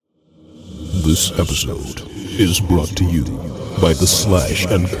This episode is brought to you by the Slash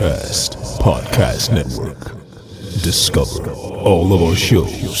and Cast Podcast Network. Discover all of our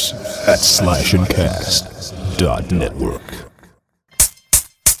shows at slashandcast.network.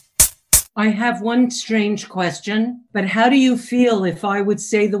 I have one strange question, but how do you feel if I would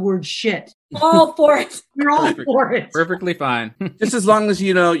say the word shit? All for it. You're all for it. Perfectly fine. Just as long as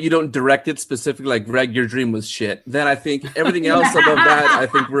you don't direct it specifically, like Greg, your dream was shit. Then I think everything else above that, I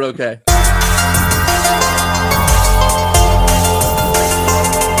think we're okay.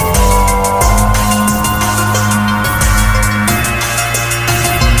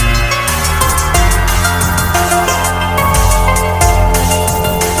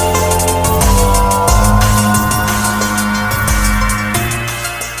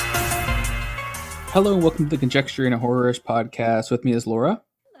 Hello and welcome to the Conjecturing a Horror-ish podcast. With me is Laura.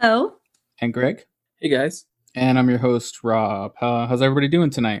 Hello. And Greg. Hey, guys. And I'm your host, Rob. How's everybody doing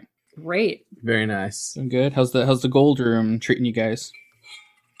tonight? Great. Very nice. Doing good. How's the gold room treating you guys?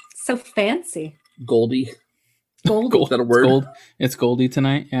 So fancy. Goldie. Gold. Is that a word? It's Goldie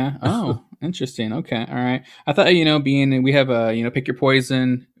tonight. Yeah. Oh, interesting. Okay. All right. I thought, being we have a, pick your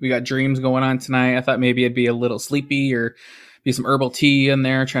poison. We got dreams going on tonight. I thought maybe it'd be a little sleepy or be some herbal tea in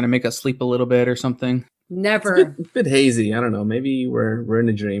there trying to make us sleep a little bit or something. Never. It's a bit hazy. I don't know. Maybe we're in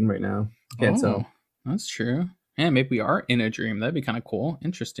a dream right now. Can't tell. That's true. Yeah, maybe we are in a dream. That'd be kind of cool.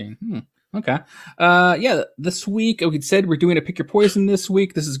 Interesting. Okay. This week, we said we're doing a Pick Your Poison this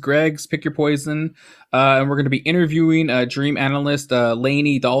week. This is Greg's Pick Your Poison. And we're going to be interviewing dream analyst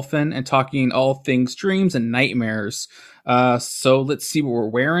Layne Dalfen and talking all things dreams and nightmares. So let's see what we're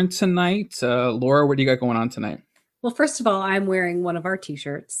wearing tonight. Laura, what do you got going on tonight? Well, first of all, I'm wearing one of our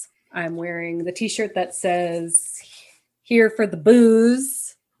t-shirts. I'm wearing the t-shirt that says, "Here for the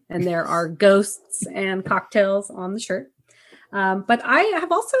booze," and there are ghosts and cocktails on the shirt. But I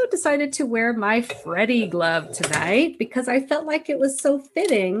have also decided to wear my Freddy glove tonight because I felt like it was so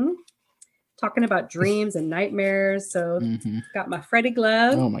fitting, talking about dreams and nightmares. So got my Freddy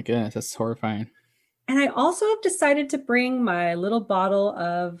glove. Oh my goodness, that's horrifying. And I also have decided to bring my little bottle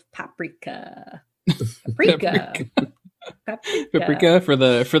of paprika. Paprika for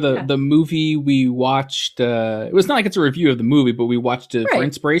the movie we watched. It was not like it's a review of the movie, but we watched it for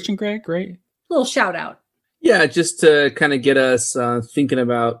inspiration. Greg, right? Little shout out. Yeah, just to kind of get us thinking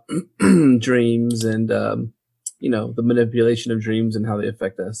about dreams and the manipulation of dreams and how they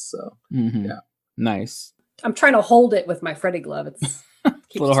affect us. So yeah, nice. I'm trying to hold it with my Freddy glove. It's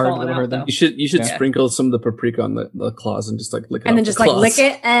a little hard. Though. You should sprinkle some of the paprika on the claws and just like lick it. And then just like lick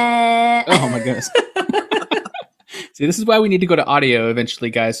it. Oh my goodness. See, this is why we need to go to audio eventually,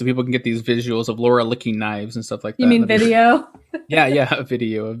 guys, so people can get these visuals of Laura licking knives and stuff like that. You mean video? Yeah, a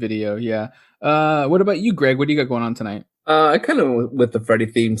video, yeah. What about you, Greg? What do you got going on tonight? I kind of went with the Freddy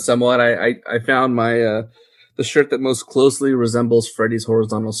theme somewhat. I found my the shirt that most closely resembles Freddy's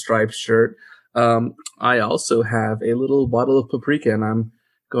horizontal striped shirt. I also have a little bottle of paprika, and I'm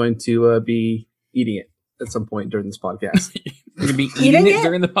going to be eating it at some point during this podcast. You're going to be eating it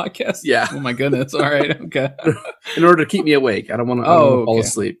during the podcast? Yeah. Oh my goodness. All right. Okay. In order to keep me awake. I don't want to fall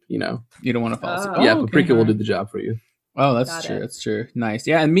asleep, You don't want to fall asleep. Yeah, paprika will do the job for you. Oh, that's true. That's true. Nice.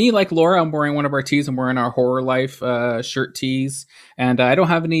 Yeah, and me, like Laura, I'm wearing one of our tees. I'm wearing our Horror Life shirt tees. And I don't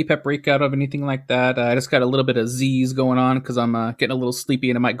have any paprika. I don't have anything like that. I just got a little bit of Z's going on because I'm getting a little sleepy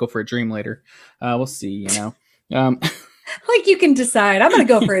and I might go for a dream later. We'll see, Like you can decide. I'm going to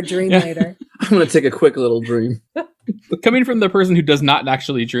go for a dream later. I'm going to take a quick little dream. Coming from the person who does not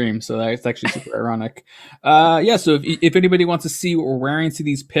actually dream, so that's actually super ironic. So if anybody wants to see what we're wearing, see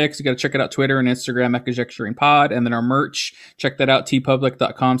these pics, you got to check it out Twitter and Instagram at conjecturingpod, and then our merch, check that out,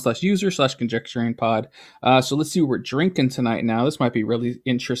 tpublic.com/user/conjecturingpod. So let's see what we're drinking tonight now. This might be really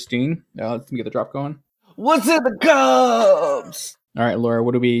interesting. Let's get the drop going. What's in the cups? All right, Laura,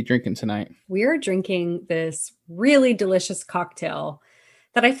 what are we drinking tonight? We're drinking this really delicious cocktail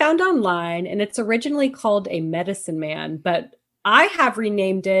that I found online, and it's originally called a Medicine Man, but I have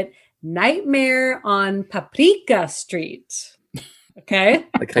renamed it Nightmare on Paprika Street. Okay?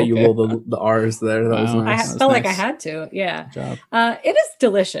 Like how you roll the R's there. That was nice. I felt like I had to. Yeah. It is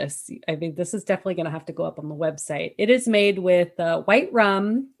delicious. I mean, this is definitely going to have to go up on the website. It is made with white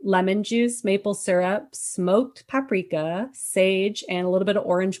rum, lemon juice, maple syrup, smoked paprika, sage, and a little bit of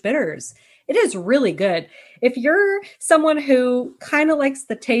orange bitters. It is really good. If you're someone who kind of likes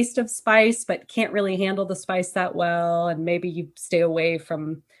the taste of spice, but can't really handle the spice that well, and maybe you stay away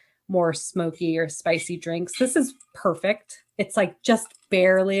from more smoky or spicy drinks, this is perfect. It's like just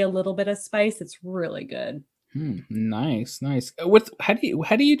barely a little bit of spice. It's really good. Nice. How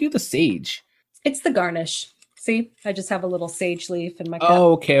do you do the sage? It's the garnish. See, I just have a little sage leaf in my cup.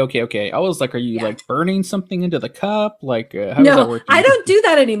 Oh, okay. I was like, are you like burning something into the cup? Like, how no, is that working? I don't do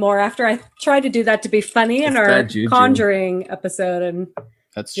that anymore. After I tried to do that to be funny in our Conjuring episode, and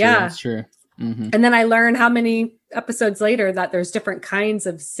that's true. That's true. Mm-hmm. And then I learned how many episodes later that there's different kinds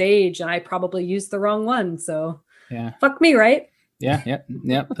of sage, and I probably used the wrong one. So yeah, fuck me, right? Yeah,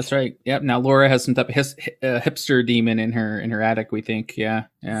 that's right. Yep. Now Laura has some type of hipster demon in her attic. We think. Yeah.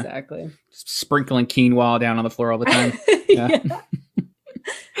 Exactly. Sprinkling quinoa down on the floor all the time. Yeah.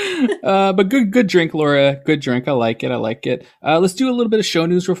 But good drink, Laura. Good drink. I like it. Let's do a little bit of show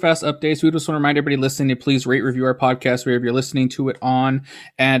news real fast updates. We just want to remind everybody listening to please rate, review our podcast wherever you're listening to it on.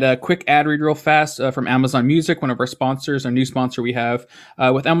 And a quick ad read real fast from Amazon Music, one of our sponsors, our new sponsor we have.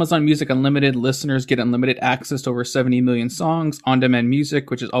 With Amazon Music Unlimited, listeners get unlimited access to over 70 million songs, on-demand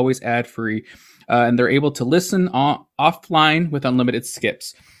music, which is always ad-free. And they're able to listen offline with unlimited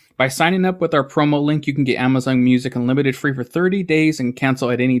skips. By signing up with our promo link, you can get Amazon Music Unlimited free for 30 days and cancel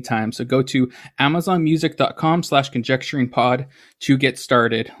at any time. So go to amazonmusic.com/conjecturingpod to get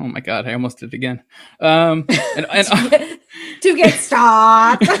started. Oh my God, I almost did it again. To get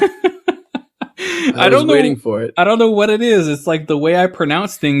started. I was waiting for it. I don't know what it is. It's like the way I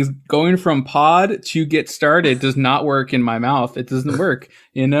pronounce things, going from pod to get started does not work in my mouth. It doesn't work,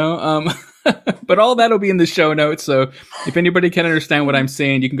 but all that'll be in the show notes. So if anybody can understand what I'm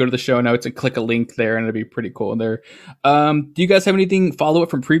saying, you can go to the show notes and click a link there, and it'll be pretty cool there. Do you guys have anything follow up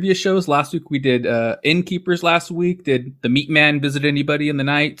from previous shows? Last week we did Innkeepers. Last week, did the Meat Man visit anybody in the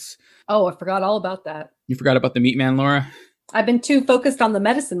nights? Oh, I forgot all about that. You forgot about the Meat Man, Laura? I've been too focused on the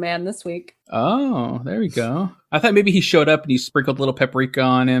Medicine Man this week. Oh, there we go. I thought maybe he showed up and you sprinkled a little paprika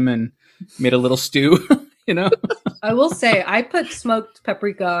on him and made a little stew, I will say I put smoked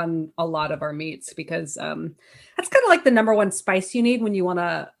paprika on a lot of our meats because that's kind of like the number one spice you need when you want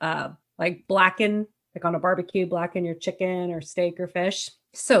to like blacken, like on a barbecue, blacken your chicken or steak or fish.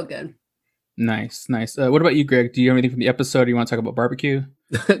 So good. Nice. What about you, Greg? Do you have anything from the episode, or you want to talk about barbecue?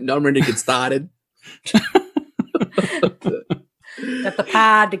 No, I'm ready to get started. Got the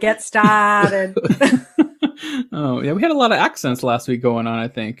pad to get started. Oh, yeah. We had a lot of accents last week going on, I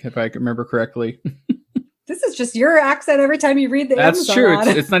think, if I can remember correctly. This is just your accent every time you read the That's Amazon true.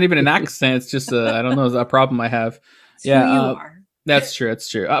 It's not even an accent. It's just, I don't know, it's a problem I have. It's who you are. That's true.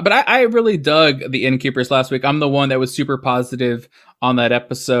 But I really dug the Innkeepers last week. I'm the one that was super positive on that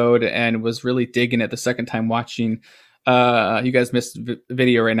episode and was really digging it the second time watching. You guys missed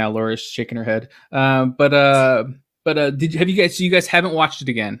video right now. Laura's shaking her head. But have you guys? So you guys haven't watched it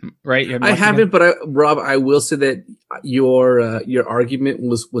again, right? I haven't, but Rob, I will say that your argument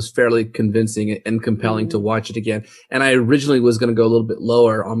was fairly convincing and compelling to watch it again. And I originally was going to go a little bit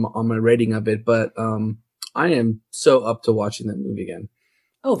lower on my rating of it, but I am so up to watching that movie again.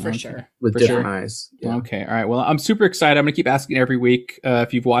 Oh, for sure. With different eyes. Yeah. Okay. All right. Well, I'm super excited. I'm going to keep asking every week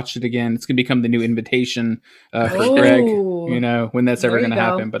if you've watched it again. It's going to become the new invitation for Greg, when that's ever going to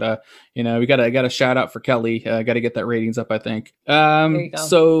happen. But, we got a shout out for Kelly. Got to get that ratings up, I think.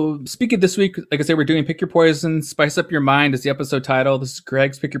 So speaking of this week, like I said, we're doing Pick Your Poison, Spice Up Your Mind is the episode title. This is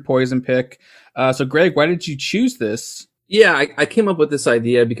Greg's Pick Your Poison pick. So Greg, why did you choose this? Yeah, I came up with this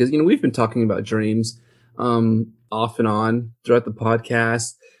idea because, we've been talking about dreams off and on throughout the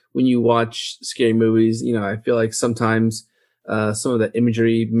podcast. When you watch scary movies, I feel like sometimes some of that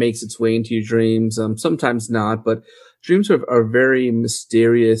imagery makes its way into your dreams, sometimes not, but dreams are a very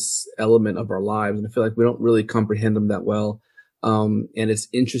mysterious element of our lives, and I feel like we don't really comprehend them that well. And it's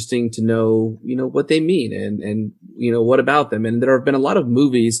interesting to know, what they mean and what about them. And there have been a lot of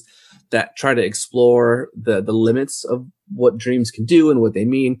movies that try to explore the limits of what dreams can do and what they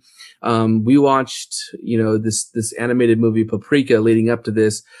mean. We watched, this animated movie Paprika leading up to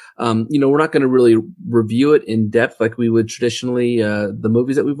this. We're not going to really review it in depth like we would traditionally, the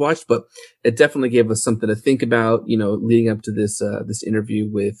movies that we've watched, but it definitely gave us something to think about, leading up to this interview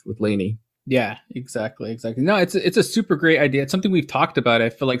with Layne. Yeah, exactly. No, it's a super great idea. It's something we've talked about,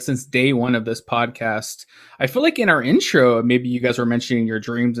 I feel like, since day one of this podcast. I feel like in our intro, maybe you guys were mentioning your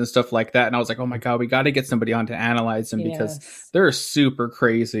dreams and stuff like that. And I was like, oh my God, we got to get somebody on to analyze them because they're super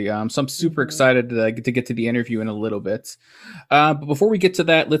crazy. So I'm super excited to get to the interview in a little bit. But before we get to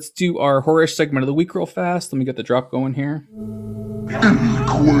that, let's do our horror-ish segment of the week real fast. Let me get the drop going here. Any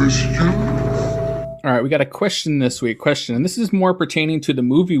question? All right, we got a question this week. And this is more pertaining to the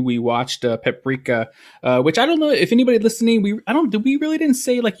movie we watched, Paprika, which I don't know if anybody listening, we really didn't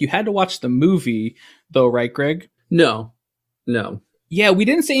say like you had to watch the movie though, right, Greg? No. Yeah, we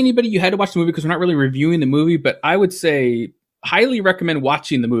didn't say anybody you had to watch the movie because we're not really reviewing the movie, but I would say highly recommend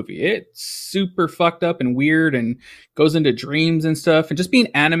watching the movie. It's super fucked up and weird and goes into dreams and stuff, and just being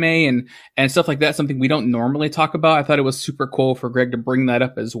anime and stuff like that, something we don't normally talk about. I thought it was super cool for Greg to bring that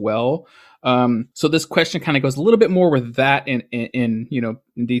up as well. So this question kind of goes a little bit more with that in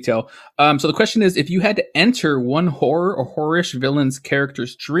detail. So the question is, if you had to enter one horror or horrorish villain's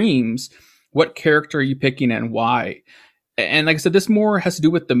character's dreams, what character are you picking and why? And like I said, this more has to do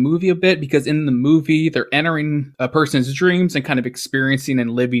with the movie a bit, because in the movie, they're entering a person's dreams and kind of experiencing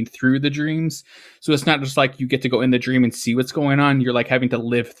and living through the dreams. So it's not just like you get to go in the dream and see what's going on. You're like having to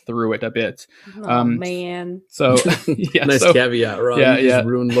live through it a bit. Oh, man. So, yeah. Nice caveat, Ron. Yeah, you just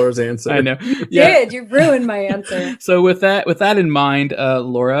ruined Laura's answer. I know. You ruined my answer. So with that in mind,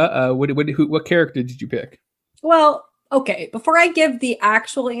 Laura, what character did you pick? Well, okay. Before I give the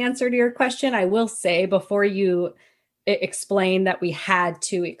actual answer to your question, I will say, before you explain that we had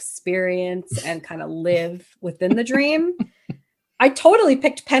to experience and kind of live within the dream, I totally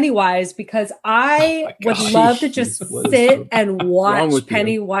picked Pennywise because I would love to just sit and watch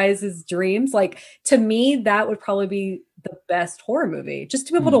Pennywise's dreams. Like, to me, that would probably be the best horror movie. Just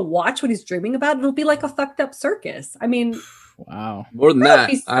to be able to watch what he's dreaming about. It'll be like a fucked up circus. I mean, wow, more than that.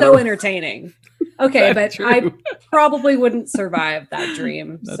 It'd be so entertaining. Okay, but true. I probably wouldn't survive that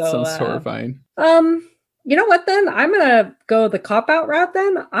dream. That sounds horrifying. You know what, then? I'm going to go the cop-out route,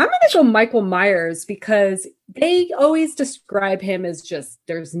 then. I'm going to go Michael Myers, because they always describe him as just,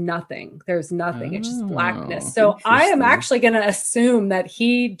 there's nothing. There's nothing. It's just blackness. So I am actually going to assume that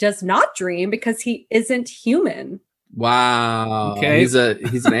he does not dream because he isn't human. Wow. Okay. He's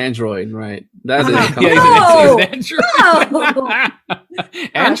an android, right? That is he's an android.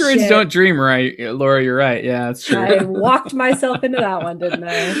 Androids don't dream, right? Laura, you're right. Yeah, that's true. I walked myself into that one, didn't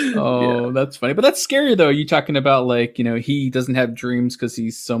I? Oh, that's funny. But that's scary, though. You talking about, like, he doesn't have dreams because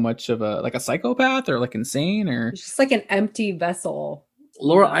he's so much of a psychopath or like insane, or it's just like an empty vessel.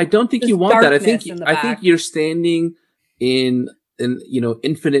 Laura, I don't think you want that. I think you're standing in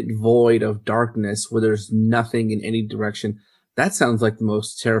infinite void of darkness where there's nothing in any direction. That sounds like the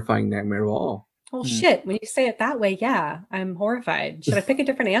most terrifying nightmare of all. Well, shit. When you say it that way, yeah, I'm horrified. Should I pick a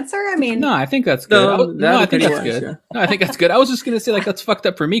different answer? I mean, no, I think that's good. I think that's good. Yeah. No, I think that's good. I was just gonna say, like, that's fucked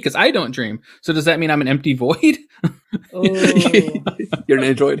up for me because I don't dream. So does that mean I'm an empty void? You're an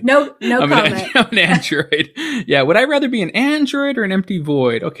android. No comment. I'm an android. Yeah. Would I rather be an android or an empty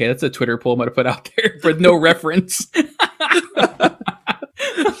void? Okay, that's a Twitter poll I'm gonna put out there for no reference.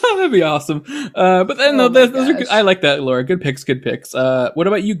 That'd be awesome. But then those are good. I like that, Laura. Good picks. What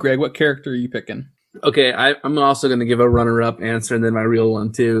about you, Greg? What character are you picking? Okay, I'm also going to give a runner-up answer and then my real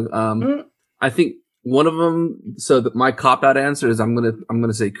one too. I think one of them. So my cop-out answer is I'm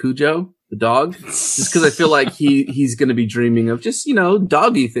gonna say Cujo, the dog, just because I feel like he's going to be dreaming of just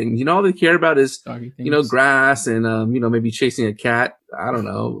doggy things. All they care about is grass and maybe chasing a cat. I don't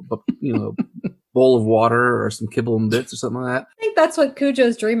know, but bowl of water or some kibble and bits or something like that. I think that's what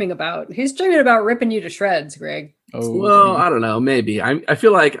Cujo's dreaming about. He's dreaming about ripping you to shreds, Greg. Oh, well, I don't know. Maybe I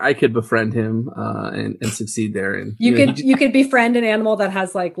feel like I could befriend him and succeed there. And you could befriend an animal that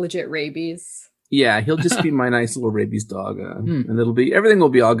has like legit rabies. Yeah, he'll just be my nice little rabies dog, and everything will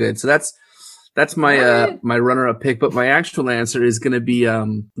be all good. So that's my my runner-up pick. But my actual answer is going to be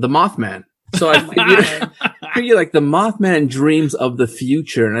the Mothman. So I figure like the Mothman dreams of the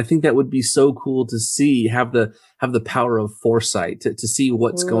future, and I think that would be so cool to see, have the power of foresight to see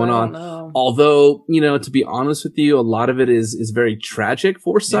what's going on. Although, to be honest with you, a lot of it is very tragic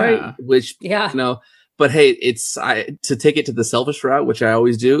foresight, which but hey, to take it to the selfish route, which I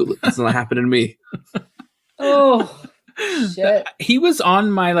always do, it's not happening to me. Oh. Shit. He was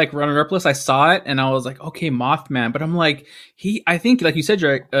on my runner-up list. I saw it and I was like, okay, Mothman. But I'm like, I think like you said,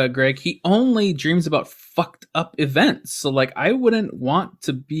 Greg, he only dreams about fucked up events. So I wouldn't want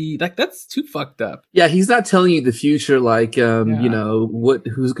to be that's too fucked up. Yeah, he's not telling you the future, who's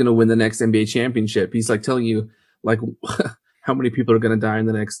going to win the next NBA championship. He's telling you how many people are going to die in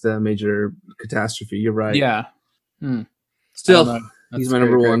the next major catastrophe. You're right. Yeah. Still, he's my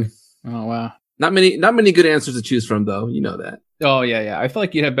number one. Oh wow. Not many good answers to choose from, though. You know that. Oh, yeah. I feel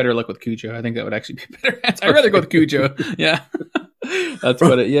like you'd have better luck with Cujo. I think that would actually be a better answer. I'd rather go with Cujo. Yeah. That's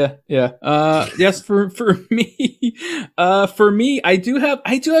what it, yeah. Yes, for me, I do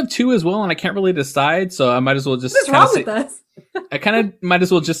have two as well, and I can't really decide, so I might as well just. What's wrong with us? I kind of might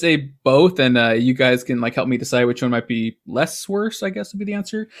as well just say both, and you guys can help me decide which one might be less worse, I guess would be the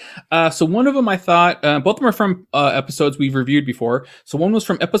answer. So one of them I thought, both of them are from episodes we've reviewed before. So one was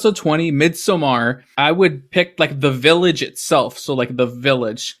from episode 20, Midsommar. I would pick the village itself. So the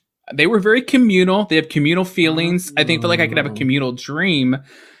village. They were very communal. They have communal feelings. I feel like I could have a communal dream,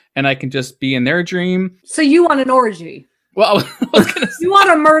 and I can just be in their dream. So you want an orgy? Well, I was gonna say, You want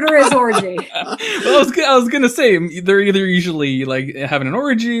to murder his orgy. I was gonna say they're either usually like having an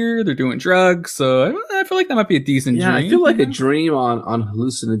orgy or they're doing drugs. So I feel like that might be a decent dream. I feel like a dream on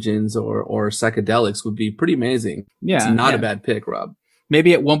hallucinogens or psychedelics would be pretty amazing. Yeah, it's not a bad pick, Rob.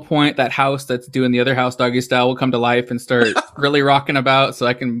 Maybe at one point that house that's doing the other house doggy style will come to life and start really rocking about, so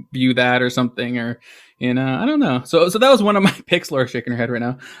I can view that or something, or I don't know. So that was one of my picks. Laura's shaking her head right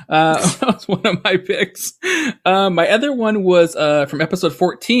now. That was one of my picks. My other one was from episode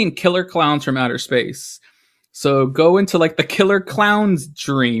 14, Killer Clowns from Outer Space. So go into like the killer clowns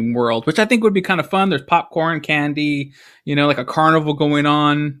dream world, which I think would be kind of fun. There's popcorn, candy, like a carnival going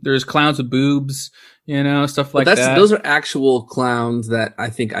on. There's clowns with boobs, stuff like that. Those are actual clowns that I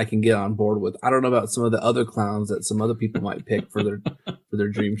think I can get on board with. I don't know about some of the other clowns that some other people might pick for their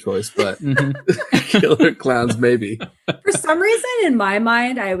dream choice, but killer clowns maybe. For some reason, in my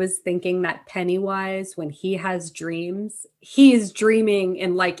mind, I was thinking that Pennywise, when he has dreams, he is dreaming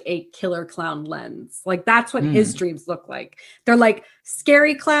in like a killer clown lens. Like that's what his dreams look like. They're like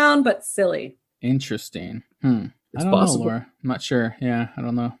scary clown, but silly. Interesting. It's I don't possible. know, Laura. I'm not sure. Yeah, I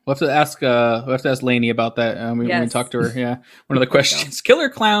don't know. We'll have to ask Layne about that when we talk to her. Yeah. One of the questions. Killer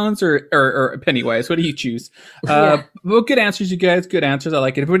clowns or Pennywise? What do you choose? Well, good answers, you guys. Good answers. I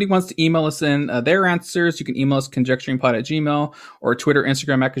like it. If anybody wants to email us in their answers, you can email us conjecturingpod@gmail.com or Twitter,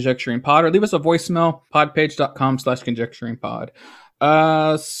 Instagram @conjecturingpod, or leave us a voicemail, podpage.com/conjecturingpod.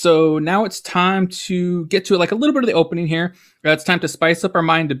 So now it's time to get to like a little bit of the opening here. It's time to spice up our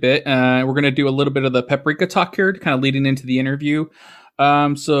mind a bit. We're going to do a little bit of the paprika talk here, kind of leading into the interview.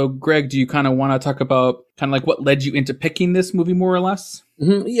 So Greg, do you kind of want to talk about kind of like what led you into picking this movie more or less?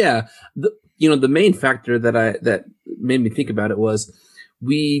 Mm-hmm. Yeah. The main factor that made me think about it was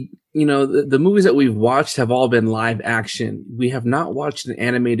the movies that we've watched have all been live action. We have not watched an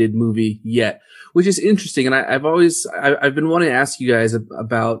animated movie yet, which is interesting. And I've been wanting to ask you guys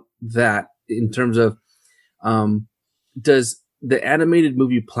about that in terms of, does the animated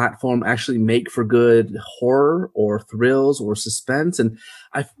movie platform actually make for good horror or thrills or suspense? And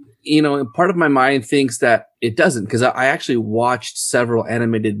part of my mind thinks that it doesn't, because I actually watched several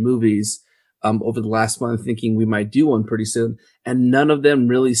animated movies over the last month, thinking we might do one pretty soon, and none of them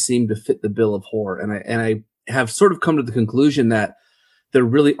really seem to fit the bill of horror. And I have sort of come to the conclusion that there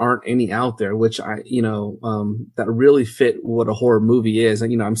really aren't any out there, which that really fit what a horror movie is.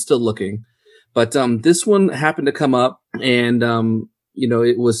 And I'm still looking, but this one happened to come up, and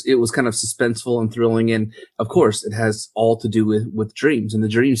it was kind of suspenseful and thrilling, and of course it has all to do with dreams and the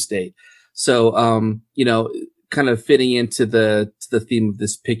dream state. So kind of fitting into the theme of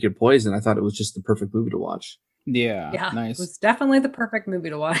this Pick Your Poison, I thought it was just the perfect movie to watch. Yeah, nice. It was definitely the perfect movie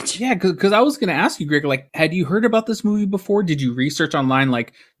to watch. Yeah, because I was going to ask you, Greg, like, had you heard about this movie before? Did you research online,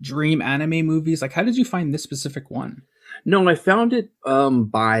 like, dream anime movies? Like, how did you find this specific one? No, I found it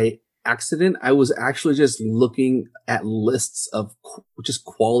by accident. I was actually just looking at lists of just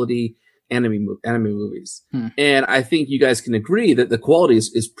quality anime movies. And I think you guys can agree that the quality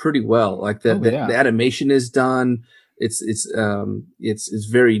is pretty well. Like the animation is done. It's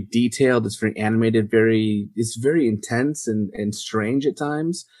very detailed. It's very animated. It's very intense and strange at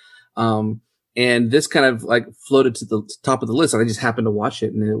times. And this kind of like floated to the top of the list, and I just happened to watch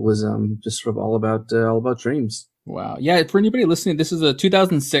it, and it was just sort of all about dreams. Wow. Yeah, for anybody listening, this is a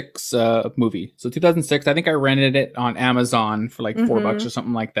 2006 movie. So 2006, I think I rented it on Amazon for like $4 or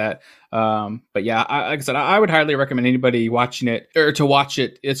something like that. But yeah, like I said, I would highly recommend anybody watching it or to watch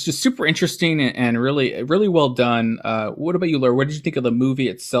it. It's just super interesting and really, really well done. What about you, Laura? What did you think of the movie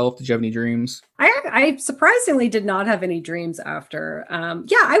itself? Did you have any dreams? I surprisingly did not have any dreams after. I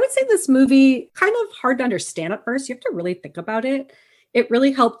would say this movie kind of hard to understand at first. You have to really think about it. It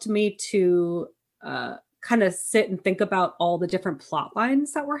really helped me to kind of sit and think about all the different plot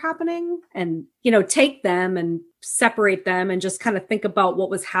lines that were happening and, take them and separate them and just kind of think about what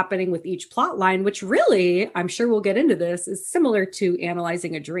was happening with each plot line, which really, I'm sure we'll get into this, is similar to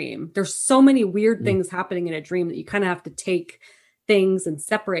analyzing a dream. There's so many weird things happening in a dream that you kind of have to take things and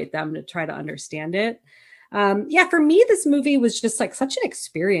separate them to try to understand it. For me, this movie was just like such an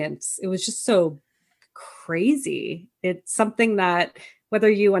experience. It was just so crazy. It's something that whether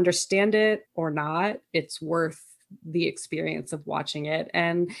you understand it or not, it's worth the experience of watching it.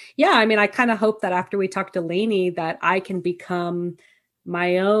 And I kind of hope that after we talk to Layne, that I can become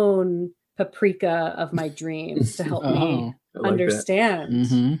my own paprika of my dreams to help me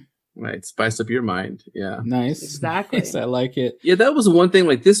understand. Right. Spice up your mind. Yeah. Nice. Exactly. Nice. I like it. Yeah, that was one thing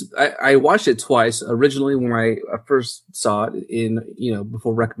like this. I watched it twice originally when I first saw it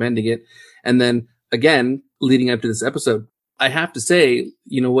before recommending it. And then again, leading up to this episode, I have to say,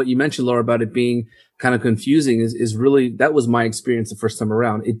 what you mentioned, Laura, about it being kind of confusing is really, that was my experience the first time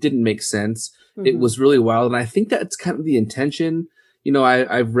around. It didn't make sense. Mm-hmm. It was really wild. And I think that's kind of the intention.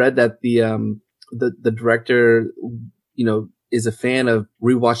 I've read that the director, is a fan of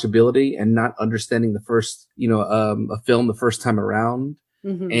rewatchability and not understanding the first, a film the first time around.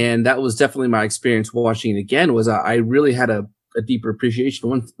 Mm-hmm. And that was definitely my experience watching it again. Was I really had a deeper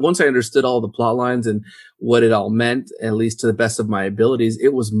appreciation once I understood all the plot lines and what it all meant, at least to the best of my abilities.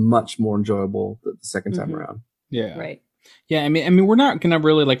 It was much more enjoyable the second time around. Yeah. Right. Yeah, I mean, we're not gonna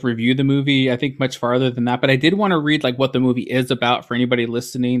really review the movie, I think, much farther than that. But I did want to read what the movie is about for anybody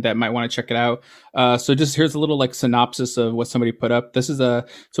listening that might want to check it out. So just here's a little synopsis of what somebody put up. This is so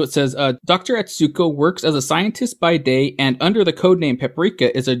it says, Dr. Atsuko works as a scientist by day and under the codename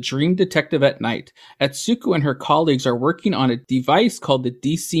Paprika is a dream detective at night. Atsuko and her colleagues are working on a device called the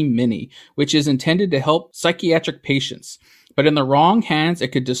DC Mini, which is intended to help psychiatric patients. But in the wrong hands,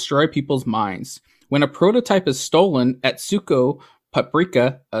 it could destroy people's minds. When a prototype is stolen, Atsuko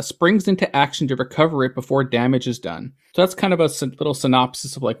Paprika springs into action to recover it before damage is done. So that's kind of a little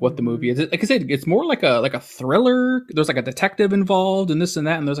synopsis of what the movie is. Like I said, it's more like a thriller. There's a detective involved and this and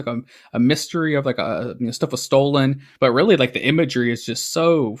that, and there's a mystery of stuff was stolen. But really, the imagery is just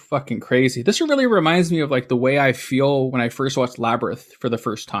so fucking crazy. This really reminds me of the way I feel when I first watched Labyrinth for the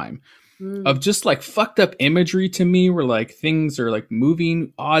first time. Of just fucked up imagery to me where things are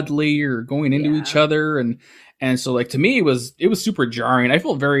moving oddly or going into each other. And so to me, it was super jarring. I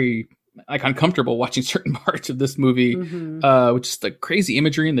felt very uncomfortable watching certain parts of this movie, with just the crazy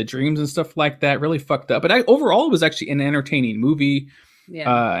imagery and the dreams and stuff like that. Really fucked up. But overall, it was actually an entertaining movie.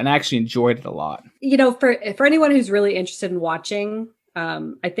 Yeah. And I actually enjoyed it a lot. For anyone who's really interested in watching,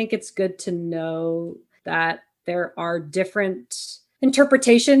 I think it's good to know that there are different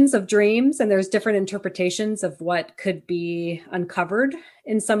interpretations of dreams, and there's different interpretations of what could be uncovered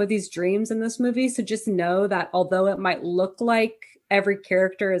in some of these dreams in this movie. So just know that although it might look like every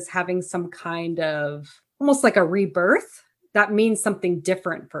character is having some kind of almost like a rebirth, that means something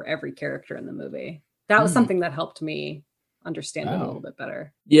different for every character in the movie. That was something that helped me understand it a little bit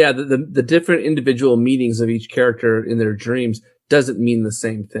better. Yeah, the different individual meanings of each character in their dreams doesn't mean the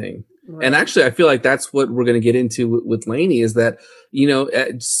same thing. Right. And actually, I feel like that's what we're going to get into with Layne, is that,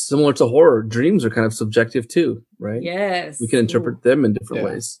 similar to horror, dreams are kind of subjective too, right? Yes. We can interpret them in different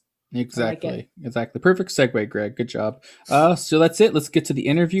ways. Exactly. Exactly. Perfect segue, Greg. Good job. So that's it. Let's get to the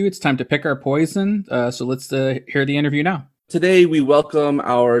interview. It's time to pick our poison. So let's hear the interview now. Today, we welcome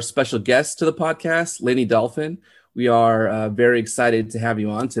our special guest to the podcast, Layne Dalfen. We are very excited to have you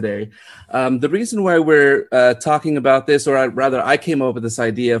on today. The reason why we're talking about this, or rather, I came up with this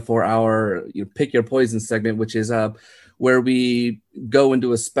idea for our Pick Your Poison segment, which is where we go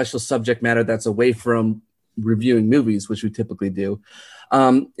into a special subject matter that's away from reviewing movies, which we typically do,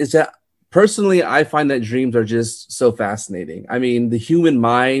 is that personally, I find that dreams are just so fascinating. I mean, the human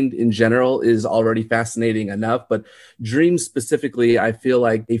mind in general is already fascinating enough, but dreams specifically, I feel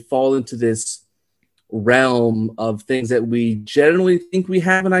like they fall into this realm of things that we generally think we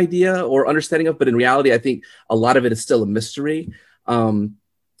have an idea or understanding of, but in reality, I think a lot of it is still a mystery.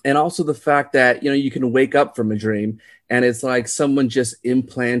 And also the fact that, you can wake up from a dream and it's like someone just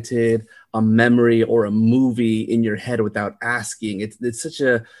implanted a memory or a movie in your head without asking.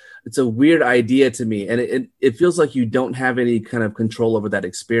 It's a weird idea to me. And it feels like you don't have any kind of control over that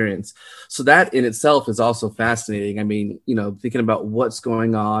experience. So that in itself is also fascinating. I mean, thinking about what's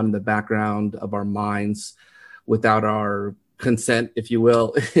going on in the background of our minds without our consent, if you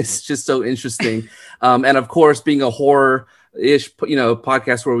will, it's just so interesting. And of course, being a horror-ish,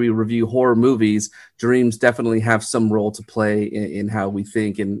 podcast where we review horror movies, dreams definitely have some role to play in how we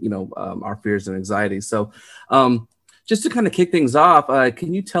think and, our fears and anxieties. So, just to kind of kick things off,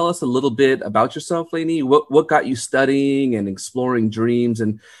 can you tell us a little bit about yourself, Layne? What got you studying and exploring dreams?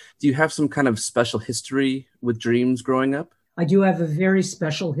 And do you have some kind of special history with dreams growing up? I do have a very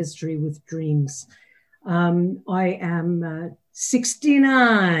special history with dreams. I am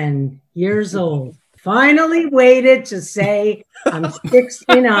 69 years old. Finally waited to say I'm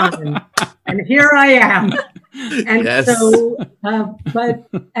 69. And here I am. And yes.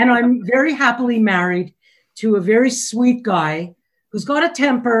 And I'm very happily married to a very sweet guy who's got a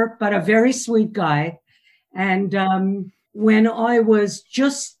temper, but a very sweet guy. And when I was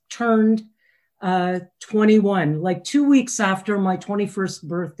just turned 21, like 2 weeks after my 21st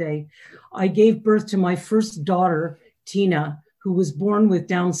birthday, I gave birth to my first daughter, Tina, who was born with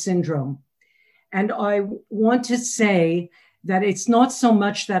Down syndrome. And I want to say that it's not so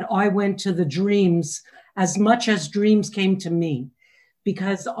much that I went to the dreams as much as dreams came to me,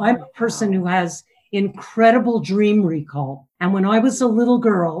 because I'm a person who has incredible dream recall. And when I was a little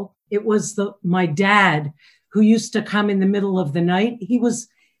girl, it was my dad who used to come in the middle of the night. He was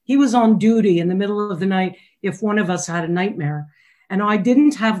on duty in the middle of the night if one of us had a nightmare. And I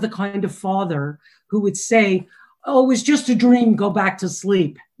didn't have the kind of father who would say, oh, it was just a dream, go back to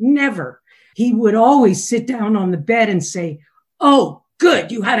sleep. Never. He would always sit down on the bed and say, oh,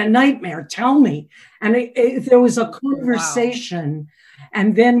 good, you had a nightmare, tell me. And there was a conversation. Wow.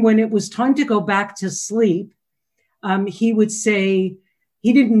 And then when it was time to go back to sleep, he would say,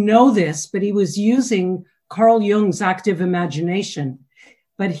 he didn't know this, but he was using Carl Jung's active imagination.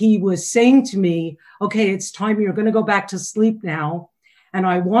 But he was saying to me, okay, it's time, you're going to go back to sleep now. And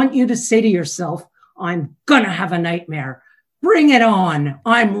I want you to say to yourself, I'm going to have a nightmare. Bring it on.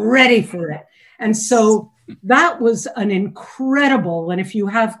 I'm ready for it. And so that was an incredible, and if you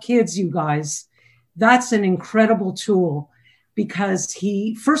have kids, you guys, that's an incredible tool, because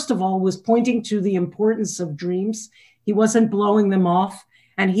he, first of all, was pointing to the importance of dreams. He wasn't blowing them off,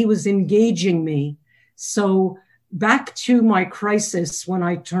 and he was engaging me. So back to my crisis when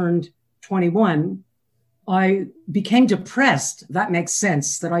I turned 21, I became depressed. That makes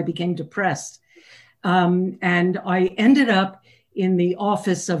sense that I became depressed. And I ended up in the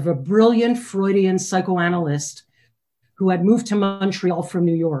office of a brilliant Freudian psychoanalyst who had moved to Montreal from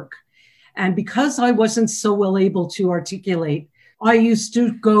New York. And because I wasn't so well able to articulate, I used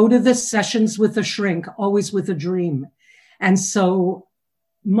to go to the sessions with a shrink, always with a dream. And so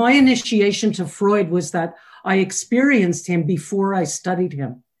my initiation to Freud was that I experienced him before I studied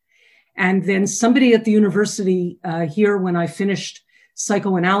him. And then somebody at the university here, when I finished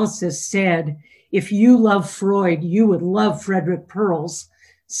psychoanalysis, said, if you love Freud, you would love Frederick Perls.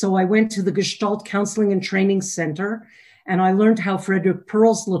 So I went to the Gestalt Counseling and Training Center, and I learned how Frederick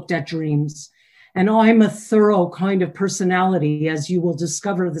Perls looked at dreams. And I'm a thorough kind of personality, as you will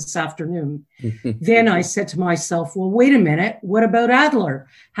discover this afternoon. Then I said to myself, well, wait a minute, what about Adler?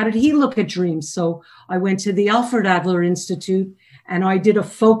 How did he look at dreams? So I went to the Alfred Adler Institute, and I did a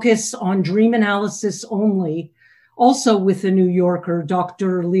focus on dream analysis only, also with the New Yorker,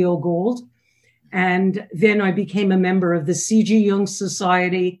 Dr. Leo Gold. And then I became a member of the C.G. Jung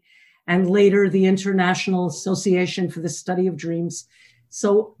Society and later the International Association for the Study of Dreams.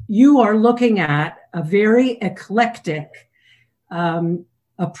 So you are looking at a very eclectic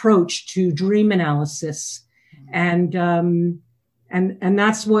approach to dream analysis. And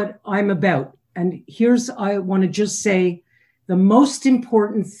that's what I'm about. And I want to just say the most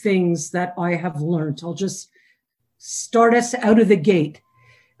important things that I have learned. I'll just start us out of the gate.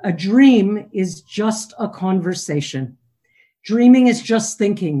 A dream is just a conversation. Dreaming is just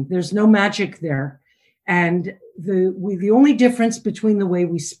thinking. There's no magic there. And the only difference between the way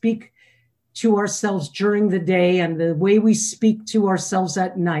we speak to ourselves during the day and the way we speak to ourselves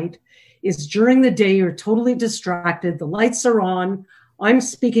at night is during the day, you're totally distracted. The lights are on. I'm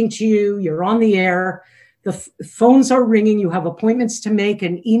speaking to you. You're on the air. The phones are ringing. You have appointments to make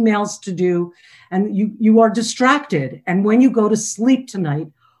and emails to do, and you are distracted. And when you go to sleep tonight,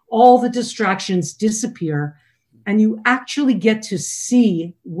 all the distractions disappear and you actually get to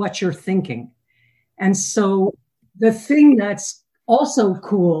see what you're thinking. And so the thing that's also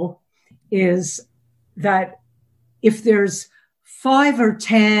cool is that if there's 5 or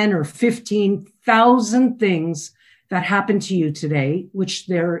 10 or 15,000 things that happened to you today, which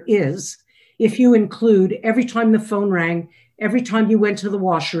there is, if you include every time the phone rang, every time you went to the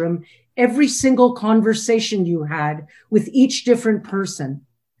washroom, every single conversation you had with each different person,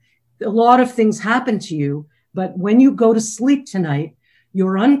 a lot of things happen to you. But when you go to sleep tonight,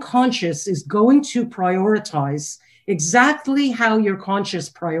 your unconscious is going to prioritize exactly how your conscious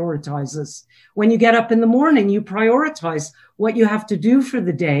prioritizes. When you get up in the morning, you prioritize what you have to do for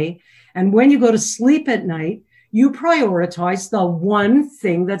the day. And when you go to sleep at night, you prioritize the one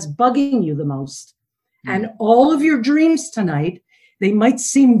thing that's bugging you the most. And all of your dreams tonight, they might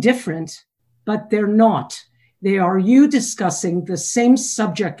seem different, but they're not. They are you discussing the same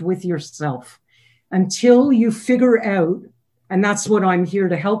subject with yourself until you figure out, and that's what I'm here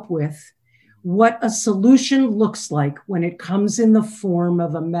to help with, what a solution looks like when it comes in the form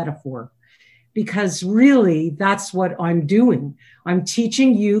of a metaphor. Because really, that's what I'm doing. I'm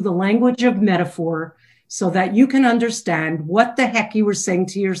teaching you the language of metaphor so that you can understand what the heck you were saying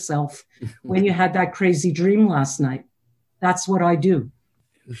to yourself when you had that crazy dream last night. That's what I do.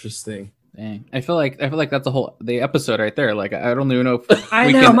 Interesting. Dang. I feel like that's the episode right there. Like I don't even know if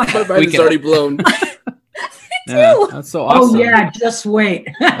I know My mind is already blown. Yeah, that's so awesome. Oh yeah, just wait.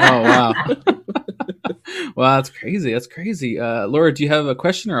 Oh wow. Wow, that's crazy. That's crazy. Laura, do you have a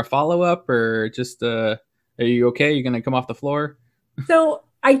question or a follow-up, or just are you okay? You gonna come off the floor? So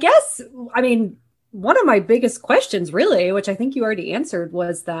I guess, I mean, one of my biggest questions, really, which I think you already answered,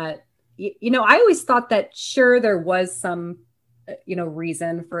 was that, I always thought that, sure, there was some,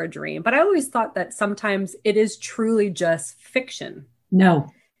 reason for a dream, but I always thought that sometimes it is truly just fiction. No.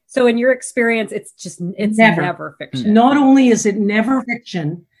 So in your experience, it's never fiction. Not only is it never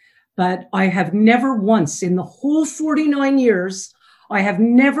fiction, but I have never once in the whole 49 years, I have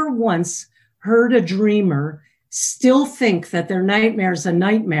never once heard a dreamer still think that their nightmare is a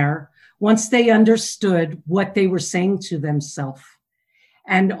nightmare once they understood what they were saying to themselves.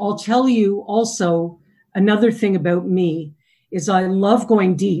 And I'll tell you also another thing about me is I love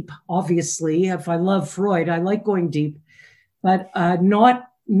going deep. Obviously, if I love Freud, I like going deep, but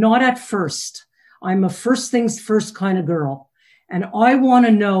not at first. I'm a first things first kind of girl. And I want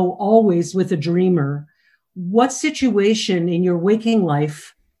to know always with a dreamer, what situation in your waking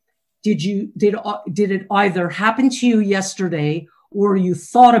life did it either happen to you yesterday or you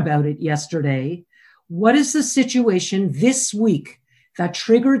thought about it yesterday? What is the situation this week that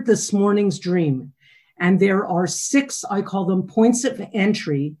triggered this morning's dream? And there are 6, I call them points of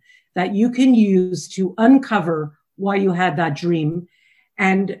entry, that you can use to uncover why you had that dream.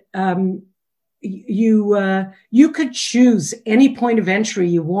 And you could choose any point of entry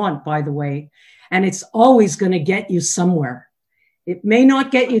you want, by the way, and it's always going to get you somewhere. It may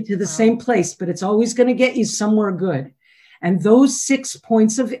not get you to the same place, but it's always going to get you somewhere good. And those 6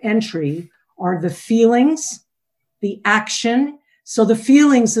 points of entry are the feelings, the action. So the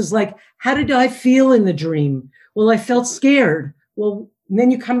feelings is like, how did I feel in the dream? Well, I felt scared. Well, then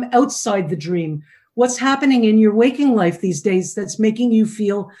you come outside the dream. What's happening in your waking life these days that's making you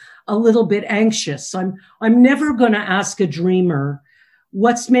feel a little bit anxious? I'm never going to ask a dreamer,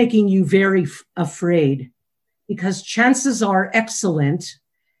 what's making you very afraid? Because chances are excellent,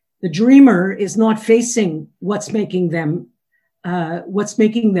 the dreamer is not facing what's making them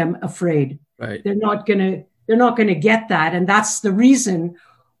afraid. Right. They're not going to get that. And that's the reason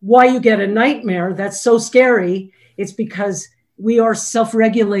why you get a nightmare that's so scary. It's because we are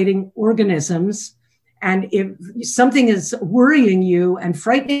self-regulating organisms. And if something is worrying you and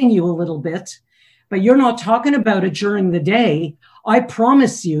frightening you a little bit, but you're not talking about it during the day, I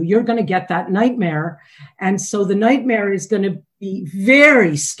promise you're going to get that nightmare. And so the nightmare is going to be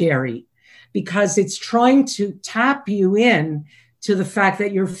very scary because it's trying to tap you in to the fact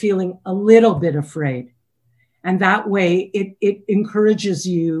that you're feeling a little bit afraid. And that way it encourages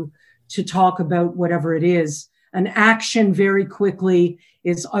you to talk about whatever it is. An action very quickly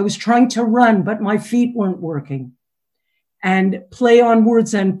is, I was trying to run, but my feet weren't working. And play on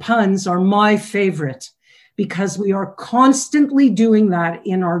words and puns are my favorite because we are constantly doing that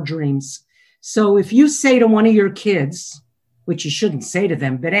in our dreams. So if you say to one of your kids, which you shouldn't say to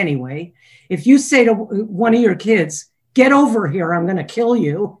them, but anyway, if you say to one of your kids, get over here, I'm going to kill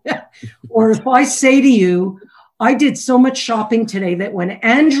you. Or if I say to you, I did so much shopping today that when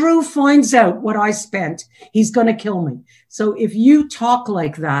Andrew finds out what I spent, he's going to kill me. So if you talk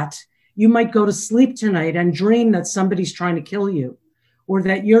like that, you might go to sleep tonight and dream that somebody's trying to kill you or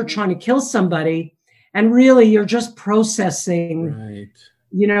that you're trying to kill somebody. And really, you're just processing, right.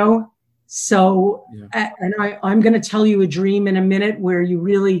 So, yeah. And I'm going to tell you a dream in a minute where you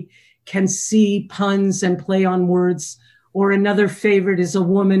really can see puns and play on words. Or another favorite is a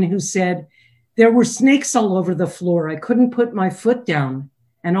woman who said, there were snakes all over the floor. I couldn't put my foot down.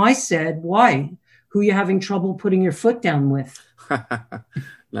 And I said, why? Who are you having trouble putting your foot down with?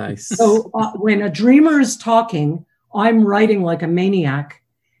 Nice. So when a dreamer is talking, I'm writing like a maniac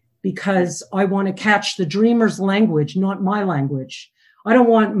because I want to catch the dreamer's language, not my language. I don't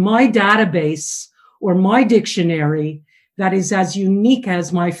want my database or my dictionary that is as unique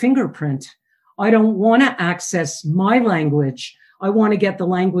as my fingerprint. I don't want to access my language. I want to get the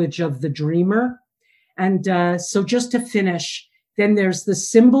language of the dreamer. And so just to finish, then there's the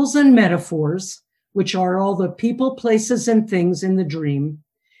symbols and metaphors, which are all the people, places, and things in the dream,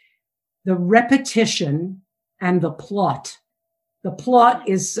 the repetition, and the plot. The plot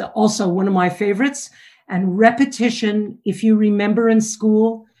is also one of my favorites. And repetition, if you remember in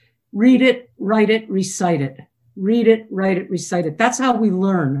school, read it, write it, recite it. Read it, write it, recite it. That's how we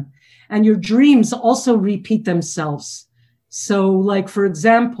learn. And your dreams also repeat themselves. So like, for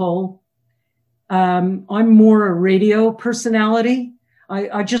example, I'm more a radio personality.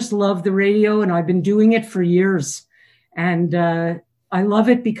 I just love the radio and I've been doing it for years. And I love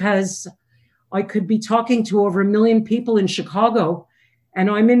it because I could be talking to over 1 million people in Chicago and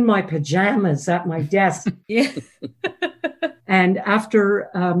I'm in my pajamas at my desk. Yeah. And after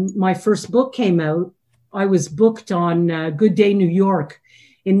my first book came out, I was booked on Good Day New York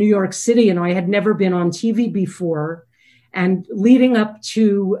in New York City, and I had never been on TV before. And leading up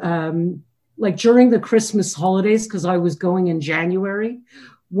to like during the Christmas holidays, because I was going in January,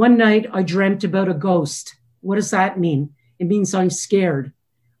 one night I dreamt about a ghost. What does that mean? It means I'm scared.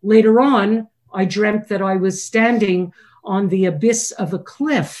 Later on, I dreamt that I was standing on the abyss of a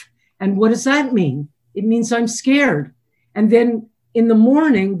cliff. And what does that mean? It means I'm scared. And then in the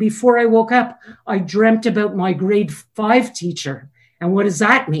morning, before I woke up, I dreamt about my grade 5 teacher. And what does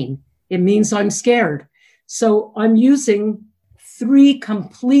that mean? It means I'm scared. So I'm using 3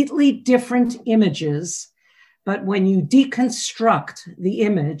 completely different images. But when you deconstruct the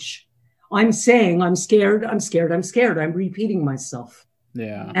image, I'm saying I'm scared, I'm scared, I'm scared. I'm repeating myself.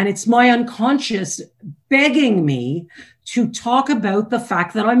 Yeah. And it's my unconscious begging me to talk about the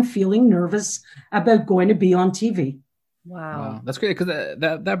fact that I'm feeling nervous about going to be on TV. Wow. That's great, because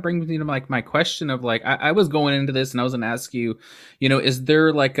that brings me to like my question of like, I was going into this and I was going to ask you, is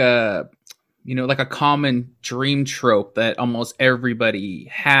there like a common dream trope that almost everybody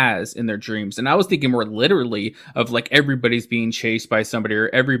has in their dreams? And I was thinking more literally of like everybody's being chased by somebody, or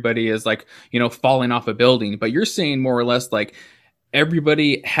everybody is like, falling off a building. But you're saying more or less like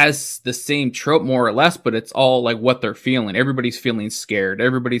everybody has the same trope more or less, but it's all like what they're feeling. Everybody's feeling scared.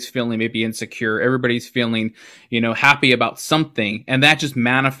 Everybody's feeling maybe insecure. Everybody's feeling, happy about something. And that just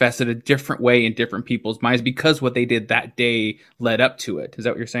manifested a different way in different people's minds because what they did that day led up to it. Is that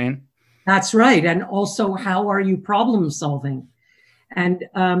what you're saying? That's right. And also, how are you problem solving? And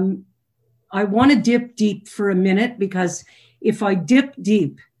I want to dip deep for a minute, because if I dip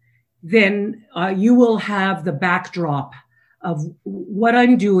deep, then you will have the backdrop of what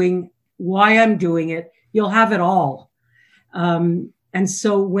I'm doing, why I'm doing it. You'll have it all. And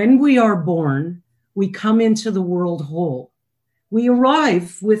so when we are born, we come into the world whole. We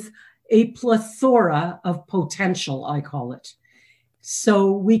arrive with a plethora of potential, I call it.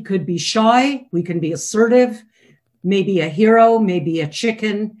 So we could be shy, we can be assertive, maybe a hero, maybe a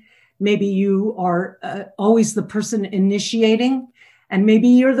chicken, maybe you are always the person initiating, and maybe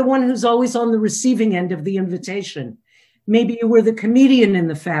you're the one who's always on the receiving end of the invitation. Maybe you were the comedian in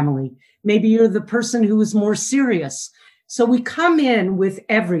the family. Maybe you're the person who is more serious. So we come in with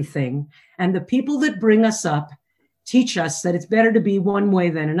everything, and the people that bring us up teach us that it's better to be one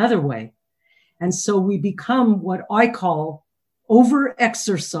way than another way. And so we become what I call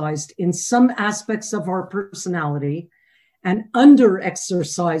over-exercised in some aspects of our personality and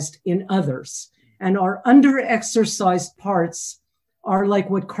under-exercised in others. And our under-exercised parts are like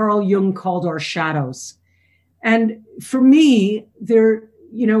what Carl Jung called our shadows. And for me,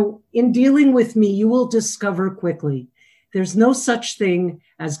 in dealing with me, you will discover quickly there's no such thing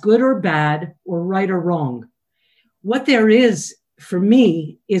as good or bad or right or wrong. What there is for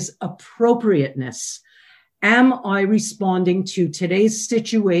me is appropriateness. Am I responding to today's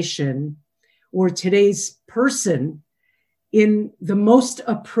situation or today's person in the most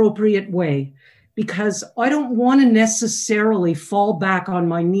appropriate way? Because I don't want to necessarily fall back on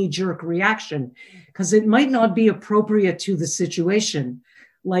my knee-jerk reaction, because it might not be appropriate to the situation.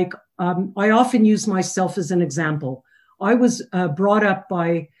 Like I often use myself as an example. I was brought up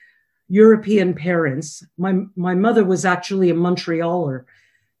by European parents. My mother was actually a Montrealer.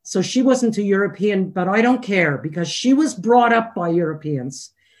 So she wasn't a European, but I don't care, because she was brought up by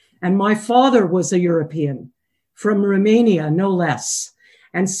Europeans. And my father was a European from Romania, no less.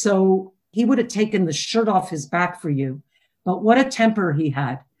 And so he would have taken the shirt off his back for you. But what a temper he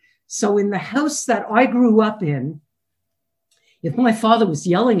had. So in the house that I grew up in, if my father was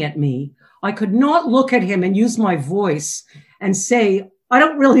yelling at me, I could not look at him and use my voice and say, I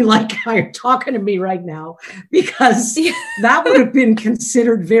don't really like how you're talking to me right now, because that would have been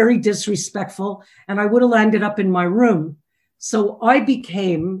considered very disrespectful, and I would have landed up in my room. So I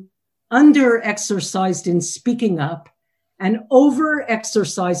became under-exercised in speaking up and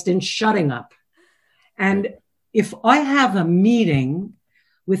over-exercised in shutting up. And if I have a meeting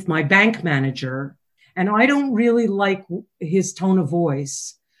with my bank manager and I don't really like his tone of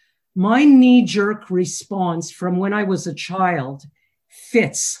voice, my knee-jerk response from when I was a child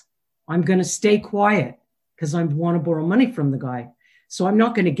fits. I'm going to stay quiet because I want to borrow money from the guy. So I'm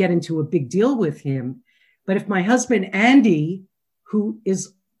not going to get into a big deal with him. But if my husband, Andy, who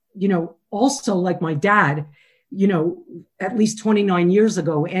is, also like my dad, at least 29 years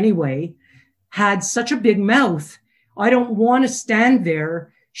ago anyway, had such a big mouth, I don't want to stand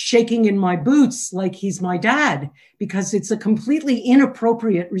there shaking in my boots like he's my dad, because it's a completely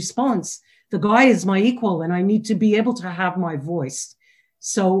inappropriate response. The guy is my equal and I need to be able to have my voice.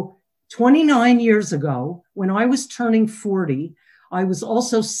 So 29 years ago, when I was turning 40, I was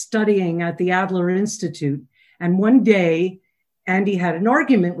also studying at the Adler Institute. And one day, Andy had an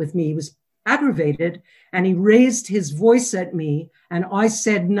argument with me. He was aggravated and he raised his voice at me and I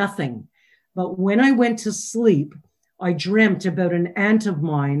said nothing. But when I went to sleep, I dreamt about an aunt of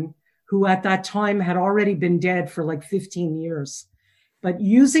mine who at that time had already been dead for like 15 years. But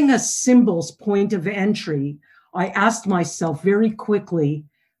using a symbol's point of entry, I asked myself very quickly,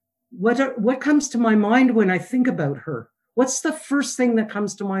 what comes to my mind when I think about her? What's the first thing that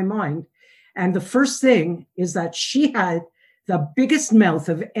comes to my mind? And the first thing is that she had the biggest mouth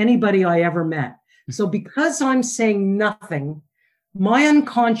of anybody I ever met. So because I'm saying nothing, my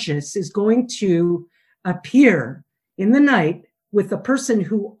unconscious is going to appear in the night with the person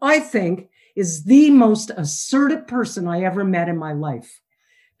who I think is the most assertive person I ever met in my life.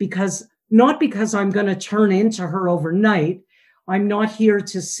 Not because I'm going to turn into her overnight. I'm not here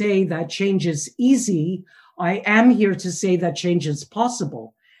to say that change is easy. I am here to say that change is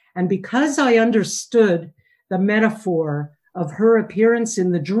possible. And because I understood the metaphor of her appearance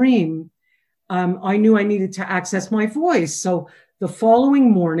in the dream, I knew I needed to access my voice. So the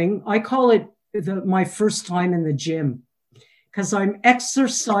following morning, I call it my first time in the gym, because I'm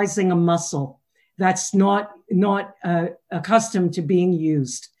exercising a muscle that's not accustomed to being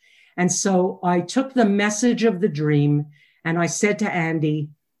used. And so I took the message of the dream and I said to Andy,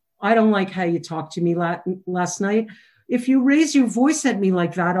 I don't like how you talked to me last night. If you raise your voice at me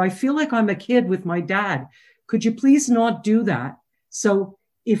like that, I feel like I'm a kid with my dad. Could you please not do that? So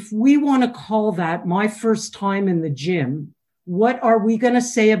if we want to call that my first time in the gym, what are we going to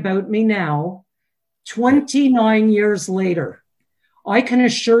say about me now, 29 years later? I can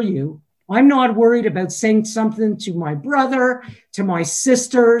assure you, I'm not worried about saying something to my brother, to my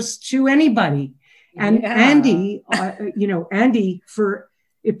sisters, to anybody. And Andy, Andy,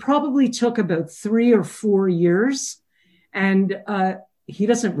 it probably took about 3 or 4 years. And he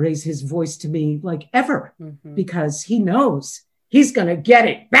doesn't raise his voice to me like ever, because he knows he's going to get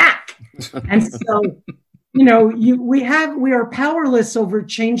it back. And so, we are powerless over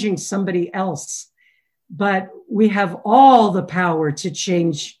changing somebody else, but we have all the power to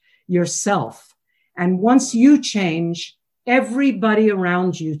change yourself. And once you change, everybody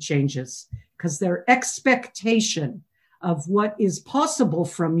around you changes, because their expectation of what is possible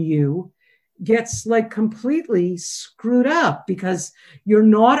from you gets like completely screwed up, because you're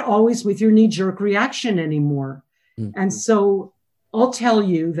not always with your knee-jerk reaction anymore. And so I'll tell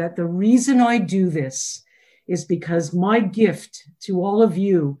you that the reason I do this is because my gift to all of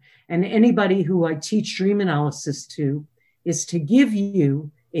you and anybody who I teach dream analysis to is to give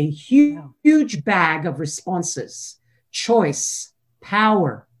you a huge bag of responses, choice,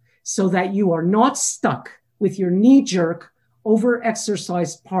 power, so that you are not stuck with your knee-jerk,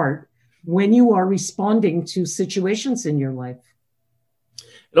 over-exercised part when you are responding to situations in your life.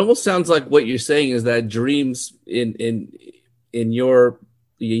 It almost sounds like what you're saying is that dreams in your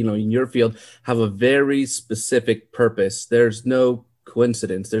field have a very specific purpose. There's no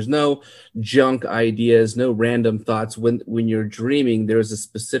coincidence. There's no junk ideas, no random thoughts. When you're dreaming, there's a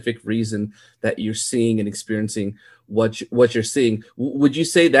specific reason that you're seeing and experiencing what you're seeing. Would you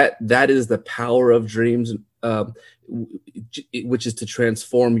say that is the power of dreams, which is to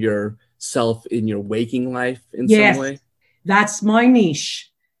transform yourself in your waking life in some way? That's my niche.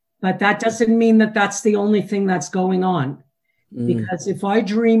 But that doesn't mean that that's the only thing that's going on. Because if I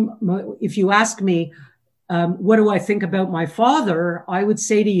dream, if you ask me, what do I think about my father? I would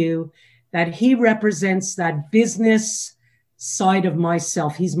say to you that he represents that business side of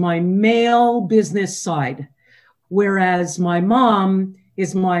myself. He's my male business side. Whereas my mom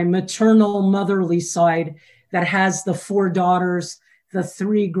is my maternal motherly side that has the 4 daughters, the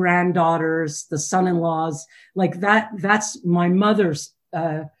 3 granddaughters, the son-in-laws, like that. That's my mother's,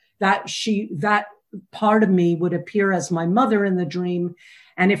 that part of me would appear as my mother in the dream.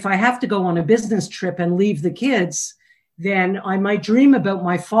 And if I have to go on a business trip and leave the kids, then I might dream about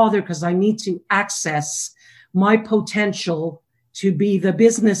my father, because I need to access my potential to be the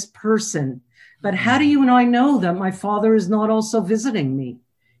business person. But how do you and I know that my father is not also visiting me?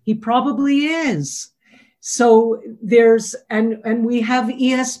 He probably is. So and we have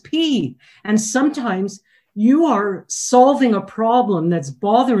ESP, and sometimes you are solving a problem that's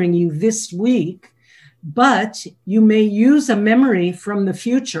bothering you this week, but you may use a memory from the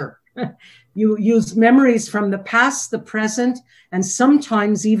future. You use memories from the past, the present, and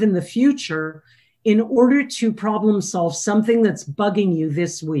sometimes even the future in order to problem solve something that's bugging you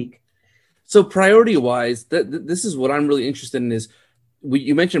this week. So priority-wise, this is what I'm really interested in is,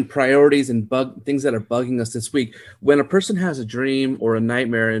 you mentioned priorities and things that are bugging us this week. When a person has a dream or a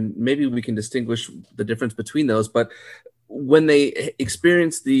nightmare, and maybe we can distinguish the difference between those, but when they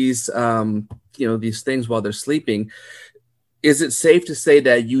experience these, these things while they're sleeping, is it safe to say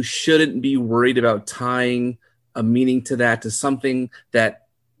that you shouldn't be worried about tying a meaning to that, to something that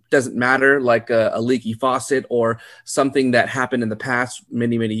doesn't matter, like a leaky faucet or something that happened in the past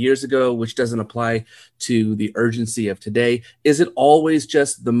many, many years ago, which doesn't apply to the urgency of today? Is it always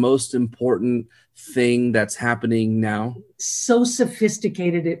just the most important thing that's happening now? So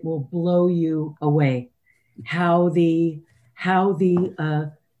sophisticated, it will blow you away. How the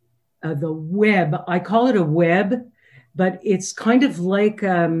web, I call it a web, but it's kind of like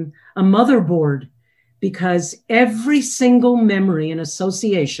a motherboard, because every single memory and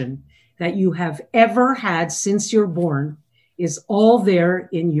association that you have ever had since you're born is all there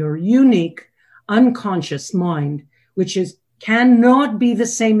in your unique unconscious mind, which cannot be the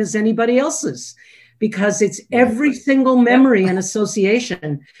same as anybody else's, because it's every single memory and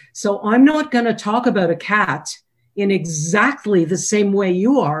association. So I'm not going to talk about a cat in exactly the same way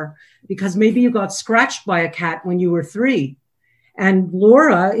you are, because maybe you got scratched by a cat when you were 3. And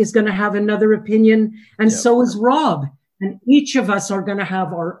Laura is going to have another opinion, and so is Rob. And each of us are going to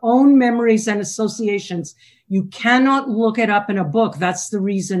have our own memories and associations. You cannot look it up in a book. That's the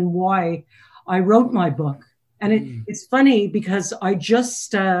reason why I wrote my book. And it's funny because I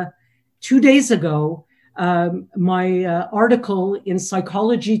just 2 days ago, my article in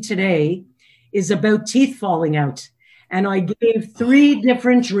Psychology Today is about teeth falling out. And I gave 3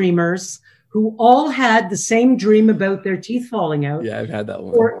 different dreamers who all had the same dream about their teeth falling out. Yeah, I've had that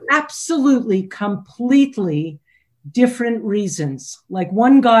one. For absolutely, completely different reasons. Like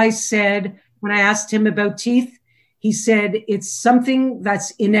one guy said, when I asked him about teeth, he said it's something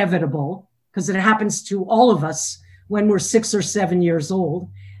that's inevitable because it happens to all of us when we're 6 or 7 years old.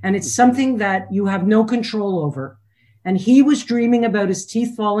 And it's something that you have no control over. And he was dreaming about his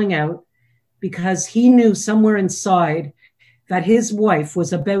teeth falling out because he knew somewhere inside that his wife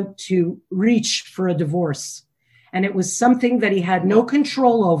was about to reach for a divorce. And it was something that he had no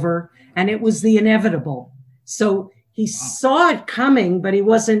control over, and it was the inevitable. So he saw it coming, but he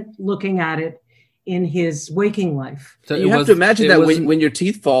wasn't looking at it in his waking life. So you have to imagine that when your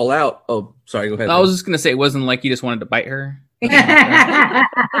teeth fall out. Oh, sorry, go ahead. I was just going to say, it wasn't like you just wanted to bite her.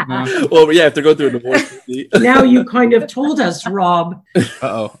 Well, yeah, if they're going through a divorce. Now you kind of told us, Rob.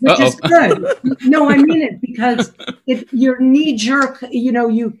 Which is good. No, I mean it, because your knee jerk,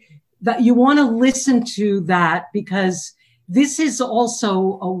 you want to listen to that, because this is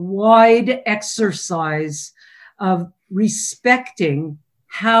also a wide exercise of respecting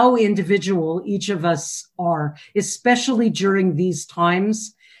how individual each of us are, especially during these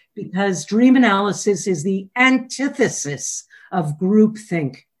times, because dream analysis is the antithesis of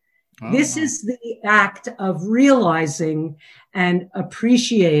groupthink. This is the act of realizing and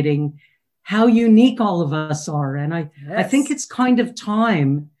appreciating how unique all of us are. And I think it's kind of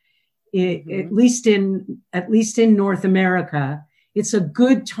time, at least in North America, it's a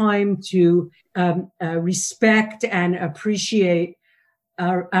good time to respect and appreciate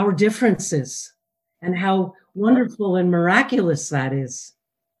our differences and how wonderful and miraculous that is.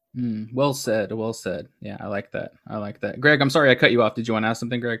 Well said. Well said. Yeah, I like that. Greg, I'm sorry I cut you off. Did you want to ask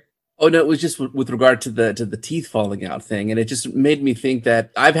something, Greg? Oh, no, it was just with regard to the teeth falling out thing. And it just made me think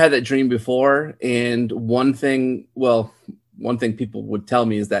that I've had that dream before. And one thing people would tell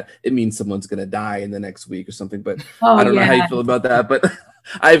me is that it means someone's going to die in the next week or something. But I don't know how you feel about that. But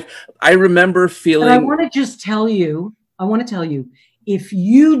I remember feeling. But I want to tell you, if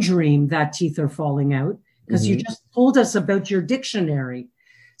you dream that teeth are falling out, because you just told us about your dictionary.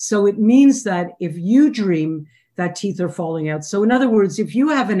 So it means that if you dream that teeth are falling out. So in other words, if you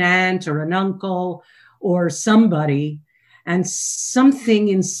have an aunt or an uncle or somebody, and something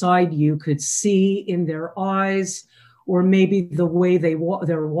inside you could see in their eyes, or maybe the way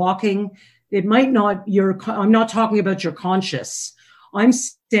they're walking, it might not, I'm not talking about your conscious. I'm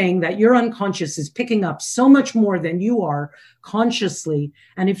saying that your unconscious is picking up so much more than you are consciously.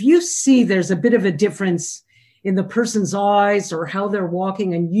 And if you see there's a bit of a difference in the person's eyes or how they're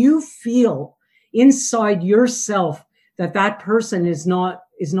walking, and you feel inside yourself that person is not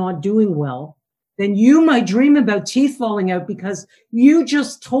doing well, then you might dream about teeth falling out, because you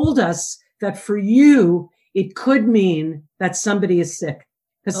just told us that for you, it could mean that somebody is sick,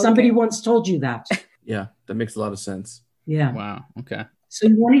 because somebody once told you that. Yeah, that makes a lot of sense. Yeah. Wow. Okay. So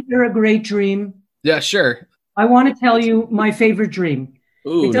you want to hear a great dream? Yeah, sure. I want to tell you my favorite dream.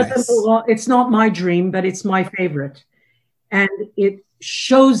 Ooh, it doesn't belong, it's not my dream, but it's my favorite. And it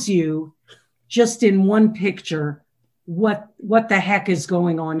shows you just in one picture what the heck is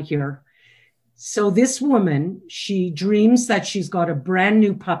going on here. So this woman, she dreams that she's got a brand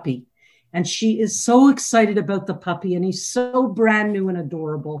new puppy, and she is so excited about the puppy, and he's so brand new and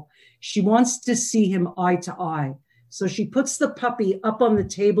adorable. She wants to see him eye to eye. So she puts the puppy up on the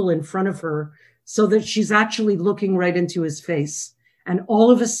table in front of her so that she's actually looking right into his face. And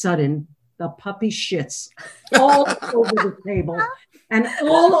all of a sudden, the puppy shits all over the table and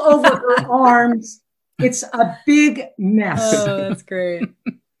all over her arms. It's a big mess. Oh, that's great.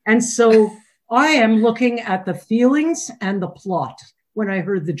 And so I am looking at the feelings and the plot when I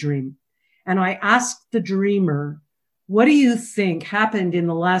heard the dream. And I asked the dreamer, what do you think happened in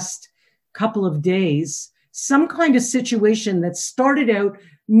the last couple of days? Some kind of situation that started out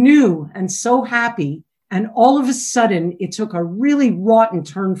new and so happy. And all of a sudden, it took a really rotten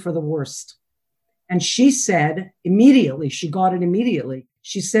turn for the worst. And she said immediately, she got it immediately.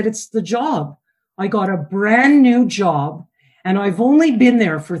 She said, it's the job. I got a brand new job and I've only been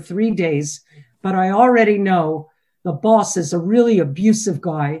there for 3 days, but I already know the boss is a really abusive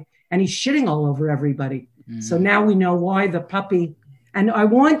guy and he's shitting all over everybody. So now we know why the puppy. And I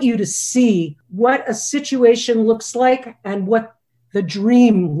want you to see what a situation looks like and what the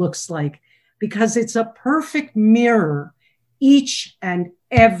dream looks like, because it's a perfect mirror each and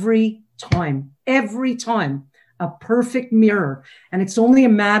every time, a perfect mirror. And it's only a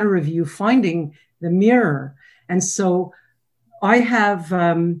matter of you finding the mirror. And so I have,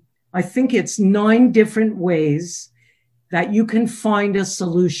 I think it's 9 different ways that you can find a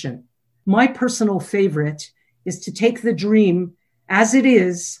solution. My personal favorite is to take the dream as it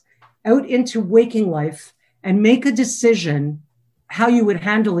is out into waking life and make a decision how you would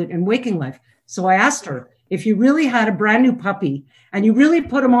handle it in waking life. So I asked her, if you really had a brand new puppy and you really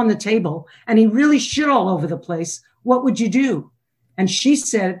put him on the table and he really shit all over the place, what would you do? And she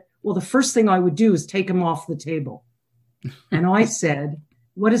said, well, the first thing I would do is take him off the table. And I said,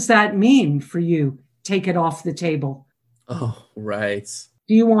 what does that mean for you? Take it off the table. Oh, right.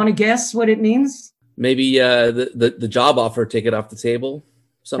 Do you want to guess what it means? Maybe the job offer, take it off the table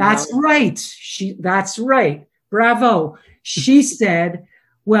somehow. That's right. That's right. Bravo. She said,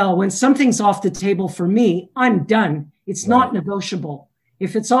 well, when something's off the table for me, I'm done. It's not negotiable.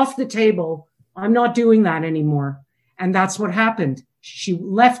 If it's off the table, I'm not doing that anymore. And that's what happened. She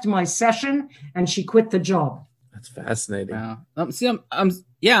left my session and she quit the job. That's fascinating. Wow. See,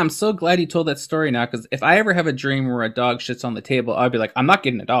 I'm so glad you told that story now, because if I ever have a dream where a dog shits on the table, I'd be like, I'm not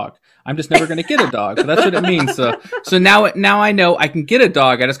getting a dog. I'm just never going to get a dog. But that's what it means. So now I know I can get a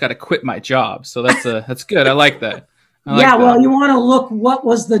dog. I just got to quit my job. So that's good. I like that. Well, you want to look, what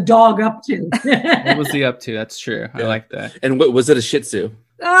was the dog up to? What was he up to? That's true. Yeah. I like that. And what was it, a Shih Tzu?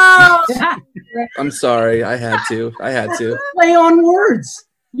 Oh, I'm sorry. I had to. Play on words.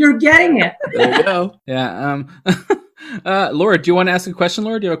 You're getting it. There you go. Yeah. Laura, do you want to ask a question?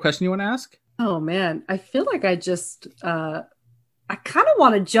 Laura, do you have a question you want to ask? Oh man, I feel like I just, I kind of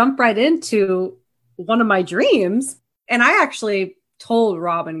want to jump right into one of my dreams. And I actually told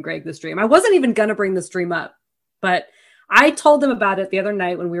Rob and Greg this dream. I wasn't even going to bring this dream up, but I told them about it the other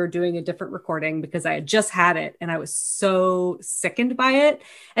night when we were doing a different recording, because I had just had it and I was so sickened by it.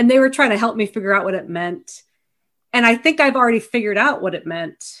 And they were trying to help me figure out what it meant. And I think I've already figured out what it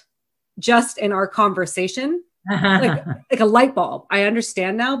meant just in our conversation, like a light bulb. I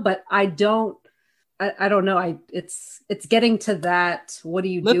understand now, but I don't know. It's getting to that. What do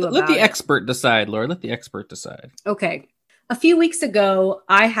you do about it? Let the expert decide, Laura. Let the expert decide. Okay. A few weeks ago,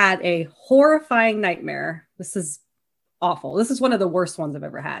 I had a horrifying nightmare. This is awful. This is one of the worst ones I've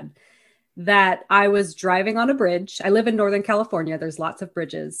ever had. That I was driving on a bridge. I live in Northern California. There's lots of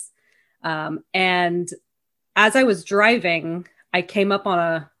bridges. And as I was driving, I came up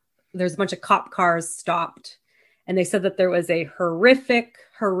on there's a bunch of cop cars stopped. And they said that there was a horrific,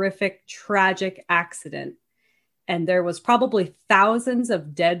 tragic accident. And there was probably thousands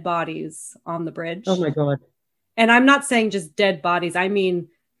of dead bodies on the bridge. Oh my God. And I'm not saying just dead bodies. I mean,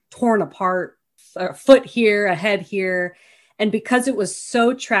 torn apart, a foot here, a head here. And because it was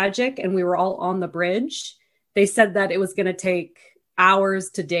so tragic and we were all on the bridge, they said that it was going to take hours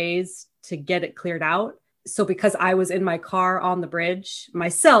to days to get it cleared out. So because I was in my car on the bridge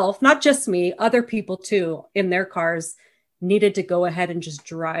myself, not just me, other people too, in their cars, needed to go ahead and just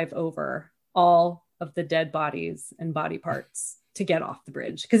drive over all of the dead bodies and body parts to get off the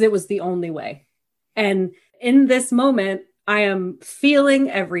bridge, because it was the only way. And in this moment, I am feeling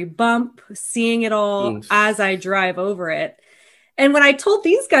every bump, seeing it all as I drive over it. And when I told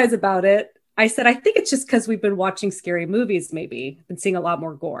these guys about it, I said, I think it's just because we've been watching scary movies, maybe, and seeing a lot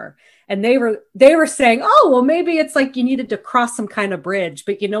more gore. And they were saying, oh, well, maybe it's like you needed to cross some kind of bridge.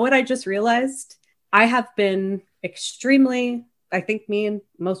 But you know what I just realized? I have been extremely, I think me and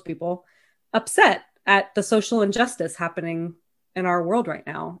most people, upset at the social injustice happening in our world right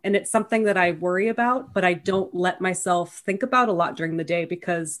now. And it's something that I worry about, but I don't let myself think about a lot during the day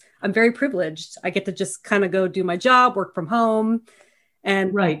because I'm very privileged. I get to just kind of go do my job, work from home.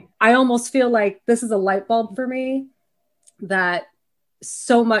 And right. I almost feel like this is a light bulb for me that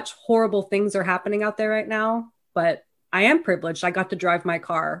so much horrible things are happening out there right now, but I am privileged. I got to drive my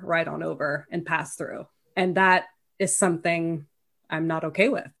car right on over and pass through. And that is something I'm not okay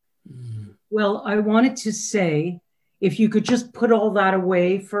with. Well, I wanted to say, if you could just put all that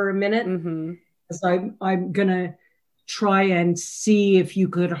away for a minute, because I'm going to try and see if you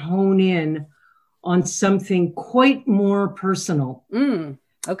could hone in on something quite more personal.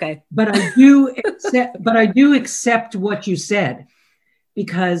 Okay. But I do accept what you said,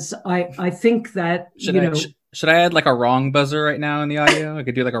 because I think that, should I add like a wrong buzzer right now in the audio? I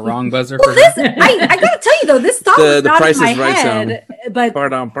could do like a wrong buzzer. Well, I gotta tell you though, this thought was not in my head, but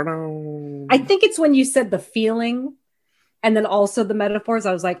I think it's when you said the feeling and then also the metaphors.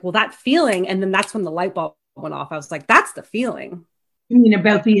 I was like, well, that feeling, and then that's when the light bulb went off. I was like, that's the feeling. You mean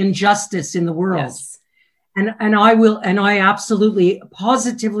about the injustice in the world? Yes. And I absolutely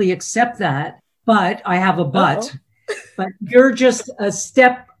positively accept that, but I have a but. But you're just a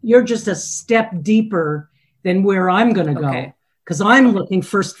step deeper than where I'm going to go, because I'm looking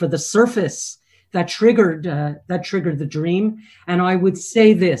first for the surface that triggered the dream. And I would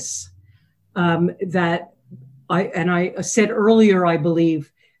say this, that I said earlier, I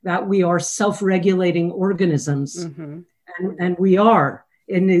believe that we are self-regulating organisms, and we are.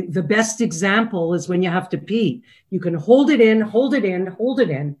 And the best example is when you have to pee. You can hold it in,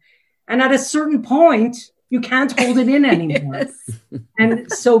 and at a certain point, you can't hold it in anymore. Yes. And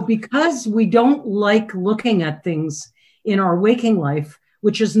so because we don't like looking at things in our waking life,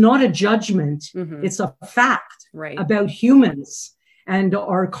 which is not a judgment, it's a fact about humans and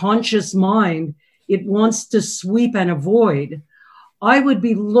our conscious mind, it wants to sweep and avoid. I would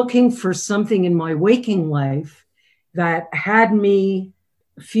be looking for something in my waking life that had me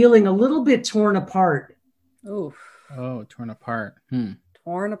feeling a little bit torn apart. Oh, torn apart.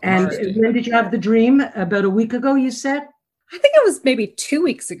 Torn apart. And when did you have the dream? About a week ago, you said? I think it was maybe 2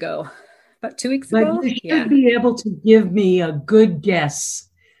 weeks ago. About 2 weeks ago. But you should be able to give me a good guess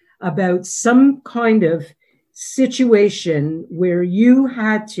about some kind of situation where you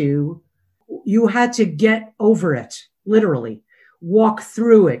had to get over it, literally, walk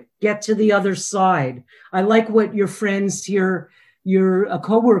through it, get to the other side. I like what your friends here, your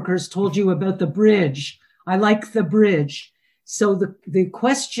coworkers told you about the bridge. I like the bridge. So the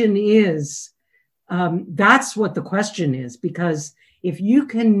question is, that's what the question is, because if you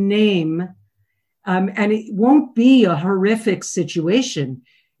can name, and it won't be a horrific situation,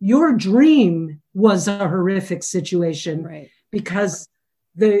 your dream was a horrific situation, because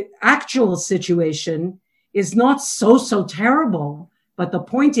the actual situation is not so terrible, but the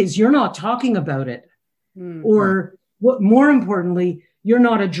point is you're not talking about it. Or what more importantly, you're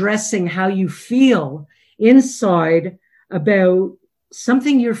not addressing how you feel inside about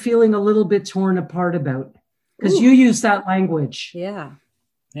something you're feeling a little bit torn apart about, because you use that language. Yeah.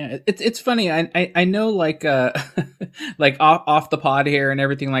 Yeah, it's funny. I know, like like off the pod here and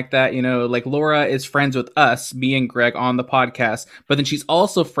everything like that. Like Laura is friends with us, me and Greg, on the podcast, but then she's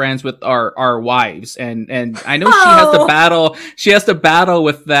also friends with our wives, and I know she has to battle. She has to battle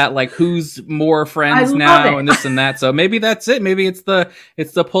with that, like who's more friends now and this and that. So maybe that's it. Maybe it's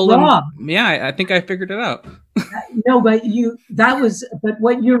the pull. Yeah, I think I figured it out. No, but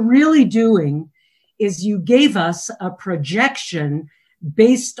what you're really doing is you gave us a projection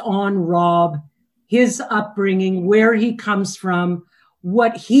based on Rob, his upbringing, where he comes from,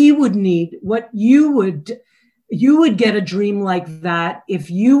 what he would need, what you would get a dream like that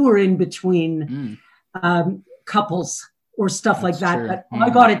if you were in between couples or stuff like that. True. But I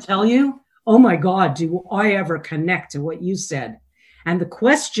got to tell you, oh my God, do I ever connect to what you said? And the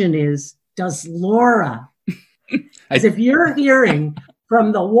question is, does Laura, as if you're hearing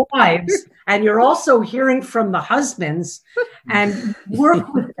from the wives and you're also hearing from the husbands and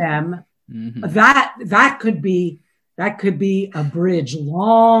work with them, that could be a bridge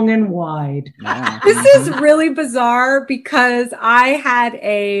long and wide. Yeah. This is really bizarre because I had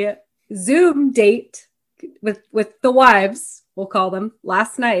a Zoom date with the wives, we'll call them,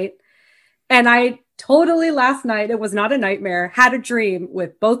 last night. And I totally last night, it was not a nightmare, had a dream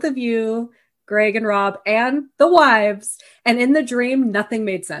with both of you, Greg and Rob, and the wives. And in the dream, nothing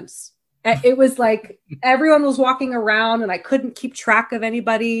made sense. It was like everyone was walking around and I couldn't keep track of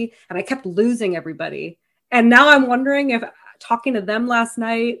anybody and I kept losing everybody. And now I'm wondering if talking to them last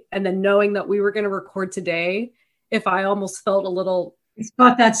night and then knowing that we were going to record today, if I almost felt a little... It's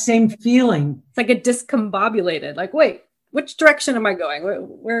got that same feeling. It's like a discombobulated, like, wait, which direction am I going?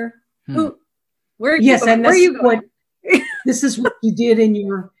 Where are you? Yes, and where are you going? This is what you did in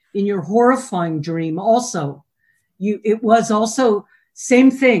your horrifying dream also. It was also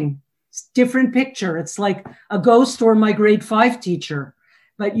same thing. different picture. It's like a ghost or my grade 5 teacher,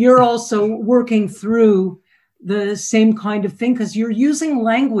 but you're also working through the same kind of thing because you're using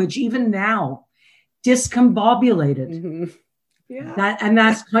language even now, discombobulated. Mm-hmm. Yeah.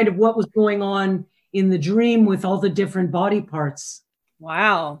 That's kind of what was going on in the dream with all the different body parts.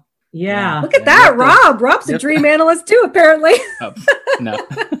 Wow. Yeah. Look at that, Rob. Rob's a dream analyst too, apparently. Oh, no.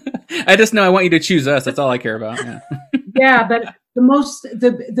 I just know I want you to choose us. That's all I care about. Yeah. Yeah, but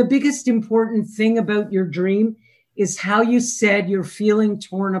the biggest important thing about your dream is how you said you're feeling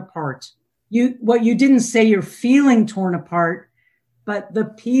torn apart. What you didn't say you're feeling torn apart, but the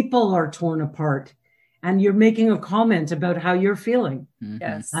people are torn apart. And you're making a comment about how you're feeling.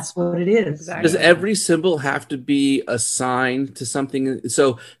 Yes. That's what it is. Exactly. Does every symbol have to be assigned to something?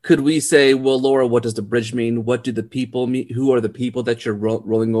 So could we say, well, Laura, what does the bridge mean? What do the people mean? Who are the people that you're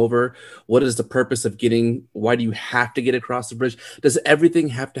rolling over? What is the purpose of why do you have to get across the bridge? Does everything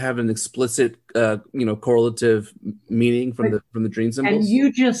have to have an explicit, correlative meaning from the dream symbols? And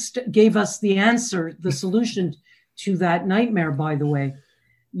you just gave us the answer, the solution to that nightmare, by the way.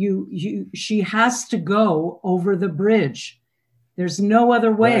 She has to go over the bridge. There's no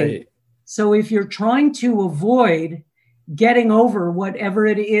other way. Right. So if you're trying to avoid getting over whatever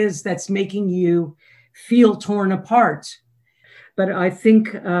it is that's making you feel torn apart, but I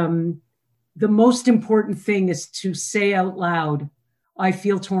think the most important thing is to say out loud, I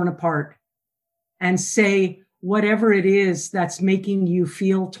feel torn apart, and say whatever it is that's making you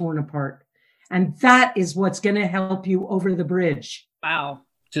feel torn apart. And that is what's going to help you over the bridge. Wow.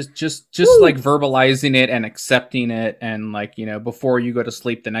 Just like verbalizing it and accepting it, and like, before you go to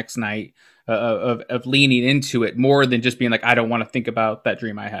sleep the next night, of leaning into it more than just being like, I don't want to think about that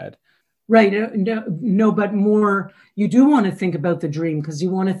dream I had. Right. No, but more, you do want to think about the dream because you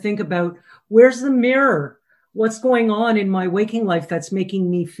want to think about where's the mirror? What's going on in my waking life that's making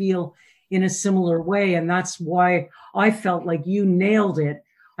me feel in a similar way? And that's why I felt like you nailed it.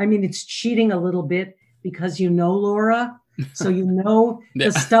 I mean, it's cheating a little bit because Laura. So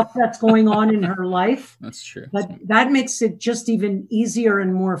the stuff that's going on in her life. That's true. But that makes it just even easier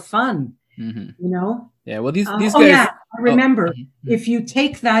and more fun. Mm-hmm. Yeah. Well, these guys. Yeah. I remember if you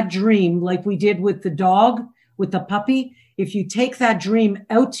take that dream, like we did with the dog, with the puppy, if you take that dream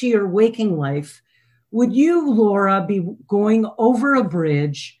out to your waking life, would you, Laura, be going over a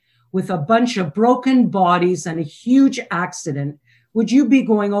bridge with a bunch of broken bodies and a huge accident? Would you be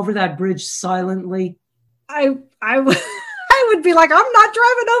going over that bridge silently? I would be like, I'm not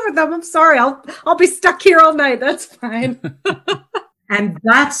driving over them. I'm sorry. I'll be stuck here all night. That's fine. And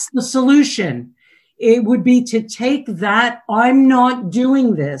that's the solution. It would be to take that, I'm not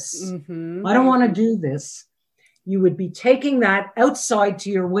doing this. Mm-hmm. I don't want to do this. You would be taking that outside to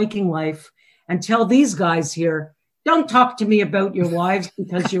your waking life and tell these guys here, don't talk to me about your wives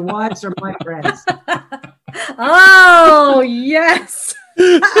because your wives are my friends. Oh, yes.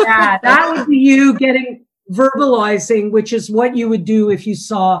 Yeah, that would be you verbalizing, which is what you would do if you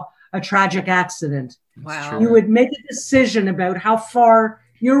saw a tragic accident. Wow. You would make a decision about how far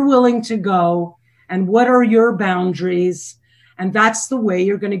you're willing to go and what are your boundaries. And that's the way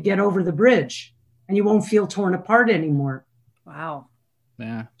you're going to get over the bridge and you won't feel torn apart anymore. Wow.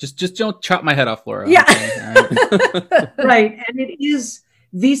 Yeah. Just don't chop my head off, Laura. Yeah. Okay? Right. And it is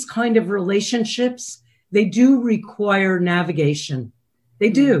these kind of relationships, they do require navigation. They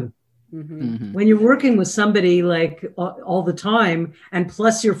do. Mm-hmm. Mm-hmm. When you're working with somebody like all the time, and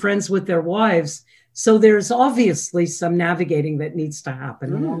plus you're friends with their wives, so there's obviously some navigating that needs to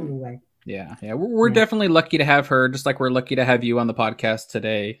happen along the way. Yeah. We're definitely lucky to have her, just like we're lucky to have you on the podcast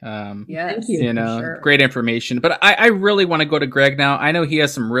today. Yes, thank you. Sure. Great information. But I really want to go to Greg now. I know he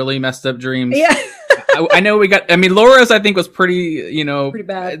has some really messed up dreams. Yeah. I know Laura's, I think, was pretty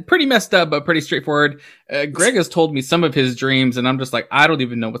bad, pretty messed up, but pretty straightforward. Greg has told me some of his dreams, and I'm just like, I don't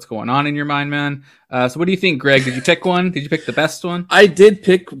even know what's going on in your mind, man. So what do you think, Greg? Did you pick one? Did you pick the best one? I did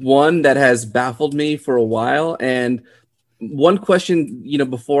pick one that has baffled me for a while. And one question,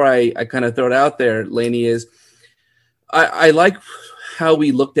 before I kind of throw it out there, Layne, is I like how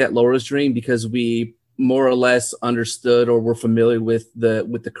we looked at Laura's dream because we more or less understood or were familiar with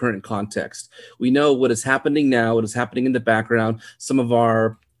the current context. We know what is happening now, what is happening in the background, some of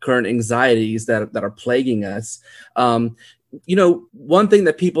our current anxieties that are plaguing us. One thing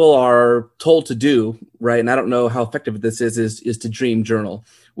that people are told to do, right, and I don't know how effective this is to dream journal,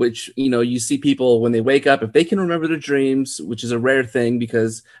 which, you see people when they wake up, if they can remember their dreams, which is a rare thing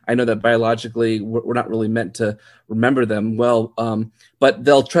because I know that biologically we're not really meant to remember them well, but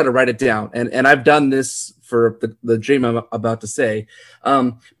they'll try to write it down. And I've done this for the dream I'm about to say.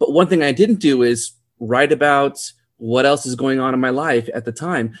 But one thing I didn't do is write about what else is going on in my life at the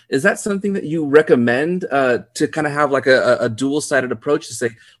time. Is that something that you recommend to kind of have like a dual-sided approach to say,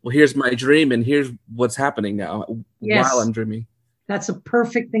 well, here's my dream and here's what's happening now while I'm dreaming? That's a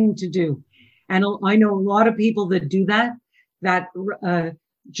perfect thing to do. And I know a lot of people that do that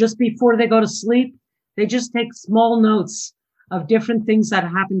just before they go to sleep, they just take small notes of different things that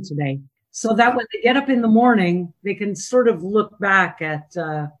happened today. So that when they get up in the morning, they can sort of look back at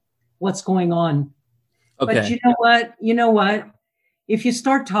what's going on. Okay. But you know what? If you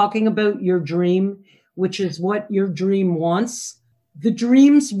start talking about your dream, which is what your dream wants, the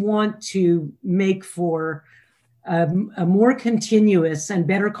dreams want to make for a more continuous and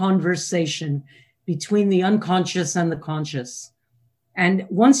better conversation between the unconscious and the conscious. And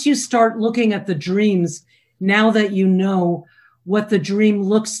once you start looking at the dreams, now that you know what the dream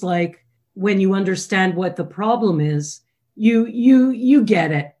looks like, when you understand what the problem is, you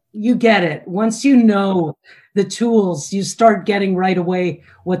get it. You get it. Once you know the tools, you start getting right away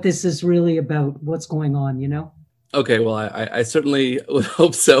what this is really about, what's going on, you know? Okay, well, I certainly would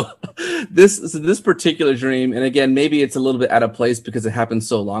hope so. This particular dream, and again, maybe it's a little bit out of place because it happened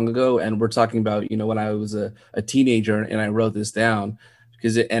so long ago, and we're talking about, when I was a teenager and I wrote this down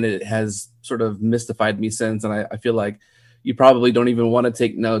because it has sort of mystified me since, and I feel like you probably don't even want to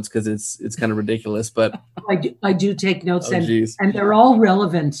take notes because it's kind of ridiculous. But I do take notes, and they're all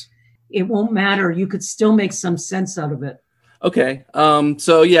relevant. It won't matter. You could still make some sense out of it. Okay.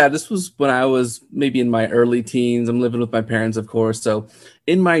 So yeah, this was when I was maybe in my early teens. I'm living with my parents, of course. So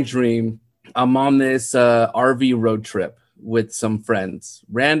in my dream, I'm on this RV road trip with some friends,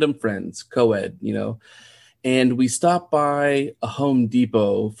 random friends, co-ed, and we stopped by a Home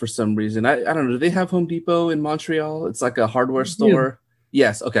Depot for some reason. I don't know. Do they have Home Depot in Montreal? It's like a hardware store.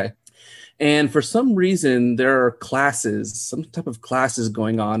 Yes. Okay. And for some reason, there are some type of classes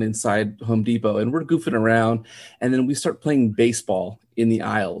going on inside Home Depot, and we're goofing around. And then we start playing baseball in the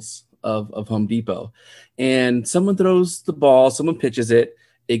aisles of Home Depot. And someone throws the ball, someone pitches it,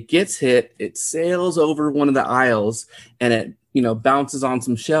 it gets hit, it sails over one of the aisles, and it, bounces on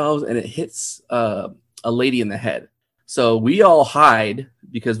some shelves, and it hits a lady in the head. So we all hide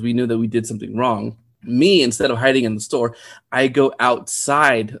because we knew that we did something wrong. Me, instead of hiding in the store, I go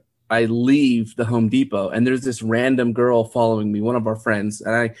outside. I leave the Home Depot, and there's this random girl following me, one of our friends,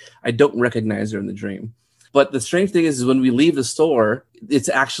 and I don't recognize her in the dream. But the strange thing is when we leave the store, it's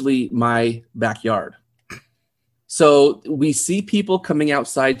actually my backyard. So we see people coming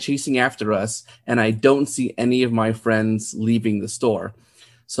outside chasing after us, and I don't see any of my friends leaving the store.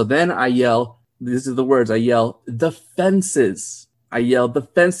 So then I yell, these are the words, I yell, "The fences." I yelled, "The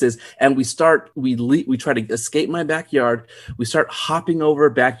fences," and we try to escape my backyard. We start hopping over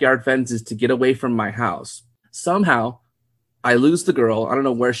backyard fences to get away from my house. Somehow, I lose the girl. I don't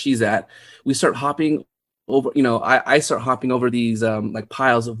know where she's at. We start hopping over, I start hopping over these like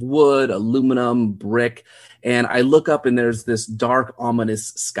piles of wood, aluminum, brick, and I look up and there's this dark,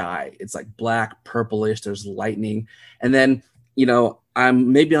 ominous sky. It's like black, purplish, there's lightning. And then,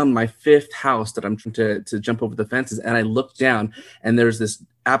 I'm maybe on my fifth house that I'm trying to jump over the fences, and I look down and there's this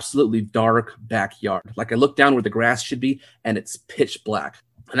absolutely dark backyard. Like I look down where the grass should be and it's pitch black.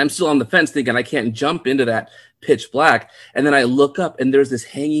 And I'm still on the fence thinking I can't jump into that pitch black. And then I look up and there's this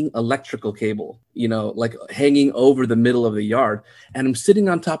hanging electrical cable, like hanging over the middle of the yard. And I'm sitting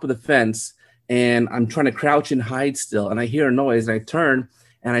on top of the fence and I'm trying to crouch and hide still. And I hear a noise and I turn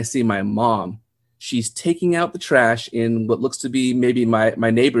and I see my mom. She's taking out the trash in what looks to be maybe my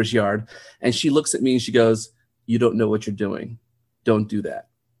neighbor's yard. And she looks at me and she goes, "You don't know what you're doing. Don't do that."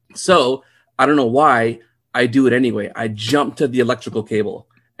 So I don't know why I do it anyway. I jump to the electrical cable.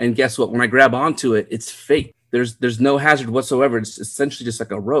 And guess what? When I grab onto it, it's fake. There's no hazard whatsoever. It's essentially just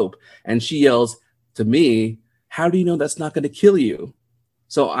like a rope. And she yells to me, "How do you know that's not going to kill you?"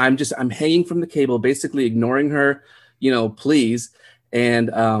 So I'm hanging from the cable, basically ignoring her, please.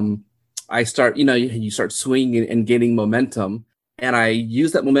 And I start, you start swinging and gaining momentum. And I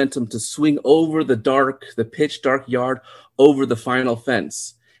use that momentum to swing over the pitch dark yard, over the final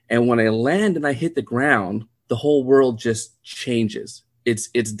fence. And when I land and I hit the ground, the whole world just changes. It's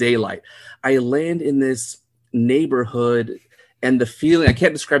daylight. I land in this neighborhood, and the feeling, I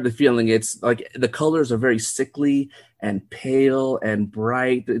can't describe the feeling. It's like the colors are very sickly and pale and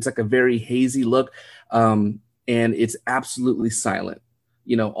bright. It's like a very hazy look. And it's absolutely silent.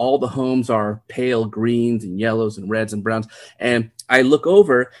 All the homes are pale greens and yellows and reds and browns. And I look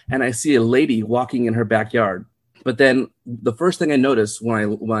over and I see a lady walking in her backyard. But then the first thing I notice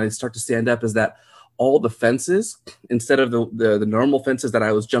when I start to stand up is that all the fences, instead of the normal fences that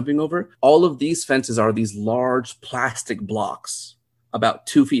I was jumping over, all of these fences are these large plastic blocks about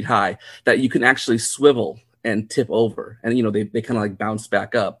 2 feet high that you can actually swivel and tip over, and they kind of like bounce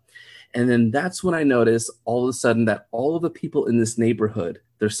back up. And then that's when I noticed all of a sudden that all of the people in this neighborhood,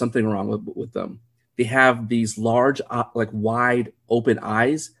 there's something wrong with them. They have these large, like wide open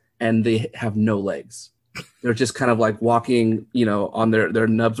eyes, and they have no legs. They're just kind of like walking, on their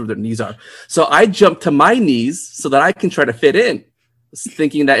nubs where their knees are. So I jump to my knees so that I can try to fit in,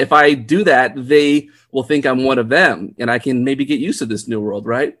 thinking that if I do that, they will think I'm one of them and I can maybe get used to this new world,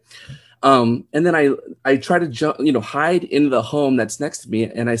 right? And then I try to jump, hide into the home that's next to me,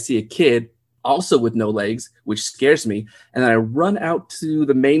 and I see a kid also with no legs, which scares me. And then I run out to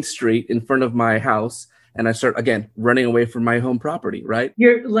the main street in front of my house, and I start again running away from my home property. Right?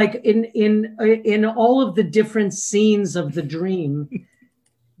 You're like in all of the different scenes of the dream.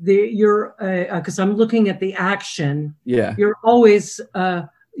 You're because I'm looking at the action. Yeah. You're always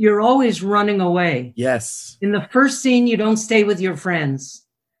running away. Yes. In the first scene, you don't stay with your friends.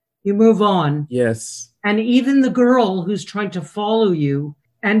 You move on. Yes. And even the girl who's trying to follow you,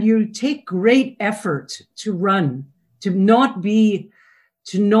 and you take great effort to run, to not be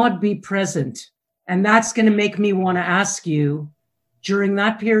present. And that's going to make me want to ask you, during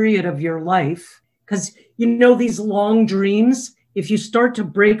that period of your life, because these long dreams, if you start to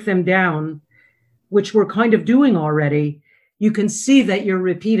break them down, which we're kind of doing already, you can see that you're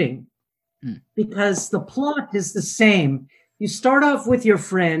repeating because the plot is the same. You start off with your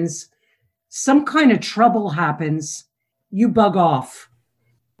friends, some kind of trouble happens, you bug off.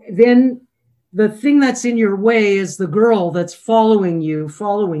 Then the thing that's in your way is the girl that's following you,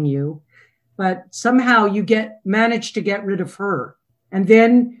 but somehow you manage to get rid of her. And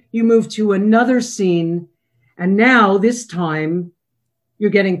then you move to another scene, and now this time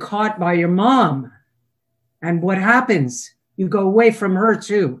you're getting caught by your mom. And what happens? You go away from her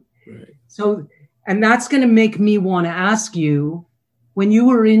too. Right. So, and that's going to make me want to ask you, when you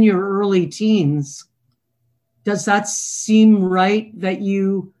were in your early teens, does that seem right that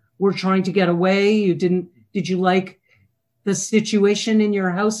you were trying to get away? Did you like the situation in your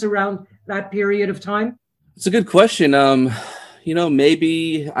house around that period of time? It's a good question.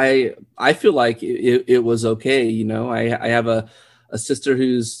 Maybe I feel like it was okay. I have a sister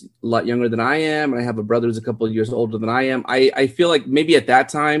who's a lot younger than I am, and I have a brother who's a couple of years older than I am. I feel like maybe at that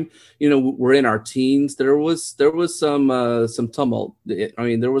time, we're in our teens. There was some tumult. I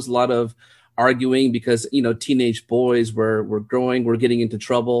mean, there was a lot of arguing because teenage boys were growing, were getting into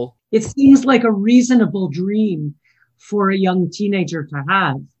trouble. It seems like a reasonable dream for a young teenager to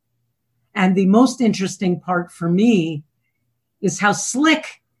have. And the most interesting part for me is how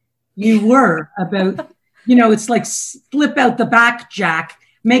slick you were about, it's like slip out the back, Jack,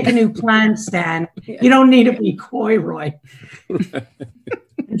 make a new plan, Stan. You don't need to be coy, Roy.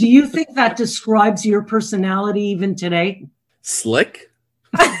 Do you think that describes your personality even today? Slick?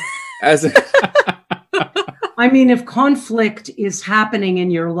 I mean, if conflict is happening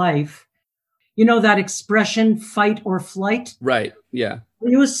in your life, that expression, fight or flight? Right, yeah. Are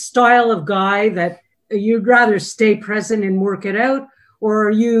you a style of guy that you'd rather stay present and work it out? Or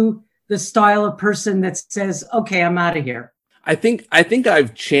are you the style of person that says, okay, I'm out of here? I think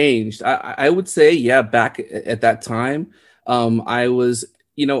I've changed. I would say, yeah, back at that time, I was,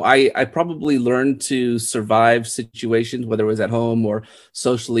 I probably learned to survive situations, whether it was at home or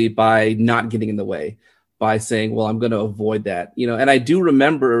socially, by not getting in the way, by saying, well, I'm going to avoid that, and I do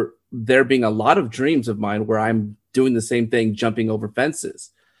remember there being a lot of dreams of mine where I'm doing the same thing, jumping over fences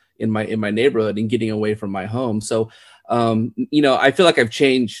in my neighborhood and getting away from my home. So, I feel like I've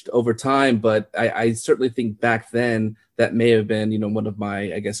changed over time, but I certainly think back then that may have been, one of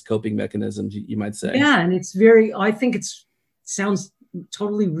my, I guess, coping mechanisms, you might say. Yeah. And I think sounds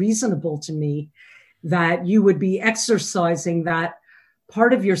totally reasonable to me that you would be exercising that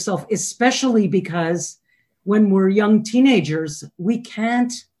part of yourself, especially because when we're young teenagers, we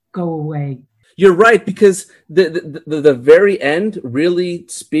can't go away. You're right, because the very end really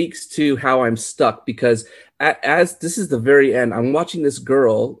speaks to how I'm stuck, because as this is the very end, I'm watching this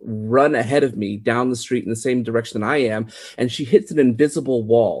girl run ahead of me down the street in the same direction I am, and she hits an invisible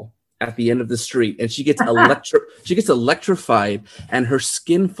wall at the end of the street, and she gets electrified, and her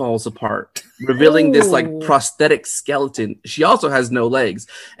skin falls apart, revealing this like prosthetic skeleton. She also has no legs,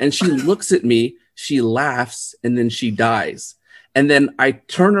 and she looks at me, she laughs, and then she dies. And then I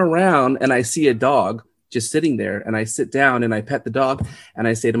turn around and I see a dog just sitting there, and I sit down and I pet the dog and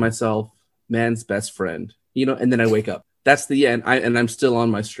I say to myself, man's best friend, and then I wake up. That's the end. I'm still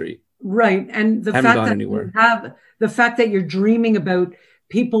on my street. Right. And the fact that you're dreaming about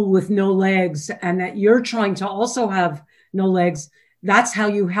people with no legs and that you're trying to also have no legs, that's how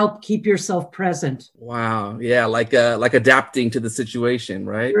you help keep yourself present. Wow. Yeah, like adapting to the situation,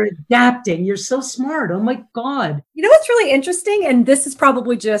 right? You're adapting. You're so smart. Oh my God. You know what's really interesting? And this is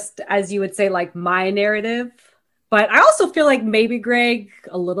probably just, as you would say, like my narrative. But I also feel like maybe, Greg,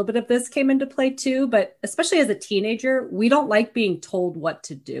 a little bit of this came into play too. But especially as a teenager, we don't like being told what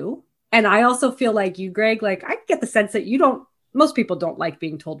to do. And I also feel like you, Greg, like I get the sense that most people don't like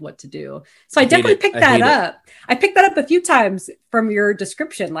being told what to do. So I definitely picked that up. I picked that up a few times from your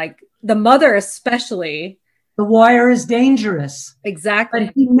description, like the mother especially. The wire is dangerous. Exactly.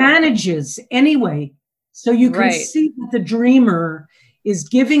 But he manages anyway. So you can see that the dreamer is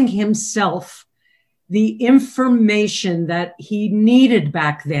giving himself the information that he needed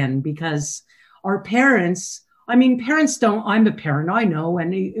back then, because our parents, parents don't, I'm a parent, I know,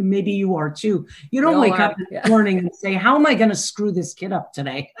 and maybe you are too. You don't wake up in the morning and say, how am I going to screw this kid up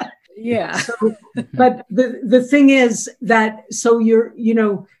today? Yeah. But the thing is that, so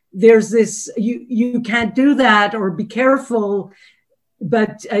there's this, you can't do that, or be careful.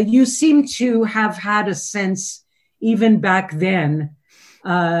 But you seem to have had a sense, even back then,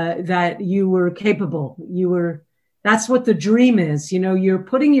 that you were capable. That's what the dream is. You're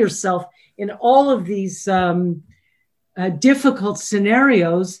putting yourself in all of these difficult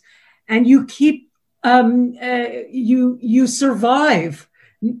scenarios, and you keep, you survive.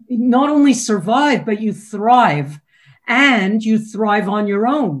 Not only survive, but you thrive, and you thrive on your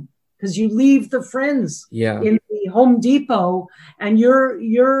own, because you leave the friends in the Home Depot and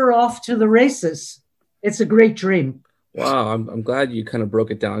you're off to the races. It's a great dream. Wow, I'm glad you kind of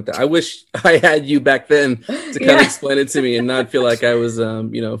broke it down like that. I wish I had you back then to kind of explain it to me and not feel like I was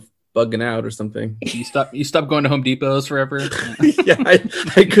bugging out or something. You stopped going to Home Depots forever. Yeah,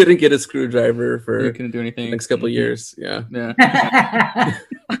 I couldn't get a screwdriver for you couldn't do anything the next couple of years. Yeah.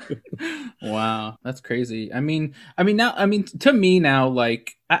 Wow, that's crazy. To me now,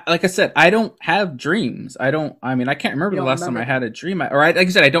 like I said, I don't have dreams. I can't remember the last time I had a dream. Like I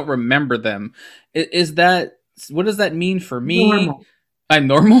said, I don't remember them. Is that, what does that mean for me? Normal. I'm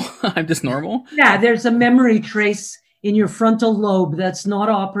normal. I'm just normal. Yeah, there's a memory trace in your frontal lobe that's not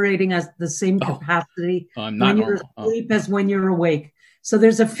operating at the same capacity when you're asleep as when you're awake. So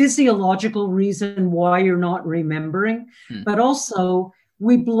there's a physiological reason why you're not remembering, but also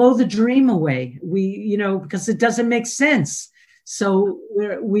we blow the dream away. Because it doesn't make sense. So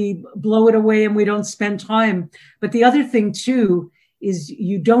we blow it away and we don't spend time. But the other thing too is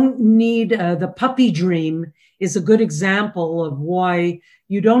you don't need the puppy dream is a good example of why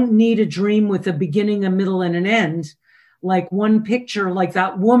you don't need a dream with a beginning, a middle, and an end. Like one picture, like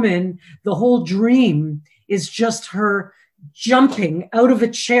that woman, the whole dream is just her jumping out of a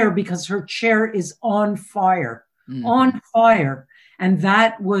chair because her chair is on fire, on fire. And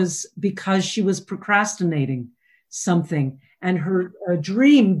that was because she was procrastinating something. And her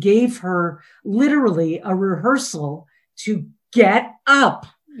dream gave her literally a rehearsal to get up.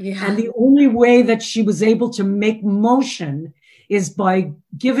 Yeah. And the only way that she was able to make motion is by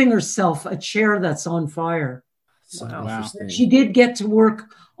giving herself a chair that's on fire. Wow. She did get to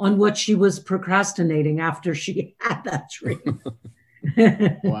work on what she was procrastinating after she had that dream.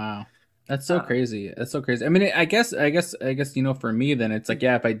 Wow. That's so crazy. That's so crazy. I guess, for me, then it's like,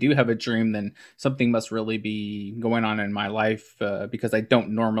 if I do have a dream, then something must really be going on in my life because I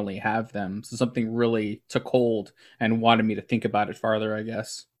don't normally have them. So something really took hold and wanted me to think about it farther, I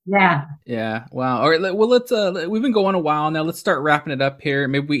guess. Yeah. Yeah. Wow. All right. Well, let's, we've been going a while now. Let's start wrapping it up here.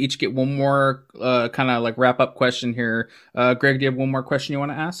 Maybe we each get one more kind of like wrap up question here. Greg, do you have one more question you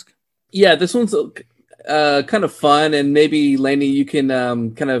want to ask? Yeah, this one's kind of fun, and maybe Layne, you can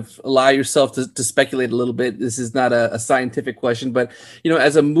kind of allow yourself to speculate a little bit. This is not a scientific question, but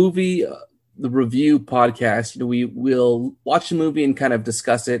as a movie the review podcast, we will watch a movie and kind of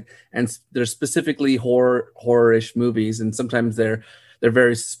discuss it, and they're specifically horror-ish movies, and sometimes they're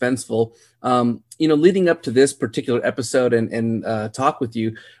very suspenseful. Leading up to this particular episode and talk with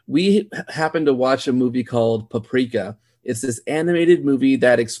you, we happened to watch a movie called Paprika. It's this animated movie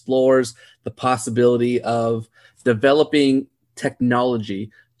that explores the possibility of developing technology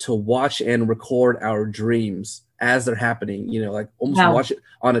to watch and record our dreams as they're happening, like almost watch it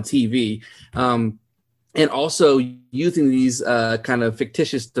on a TV. And also using these kind of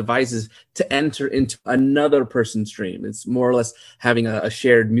fictitious devices to enter into another person's dream. It's more or less having a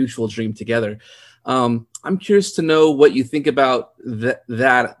shared mutual dream together. I'm curious to know what you think about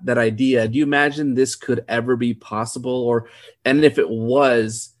that idea. Do you imagine this could ever be possible? And if it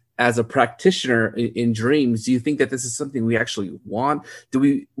was, as a practitioner in dreams, do you think that this is something we actually want?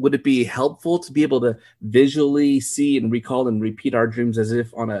 Would it be helpful to be able to visually see and recall and repeat our dreams as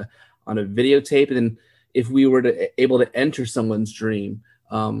if on a videotape? And then, if we were able to enter someone's dream,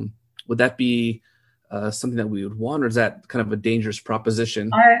 would that be something that we would want, or is that kind of a dangerous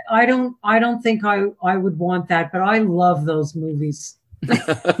proposition? I don't think I would want that, but I love those movies.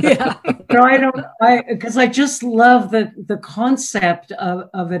 Yeah. Because I just love the concept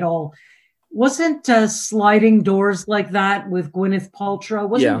of it all. Wasn't Sliding Doors like that with Gwyneth Paltrow?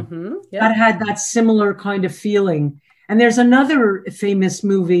 That had that similar kind of feeling. And there's another famous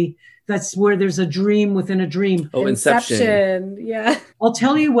movie that's where there's a dream within a dream. Oh, Inception. Yeah. I'll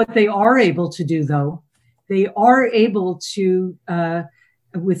tell you what they are able to do, though. They are able to,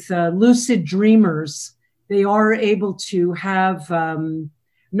 with lucid dreamers, they are able to have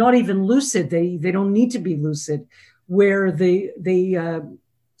not even lucid. They don't need to be lucid, where they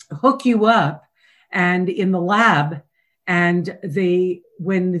hook you up and in the lab, and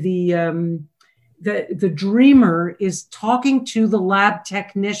when the dreamer is talking to the lab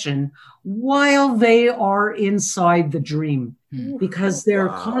technician while they are inside the dream, because they're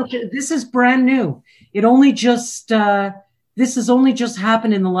conscious. This is brand new. This has only just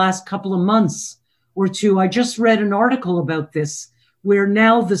happened in the last couple of months or two. I just read an article about this, where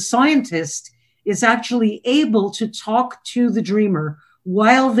now the scientist is actually able to talk to the dreamer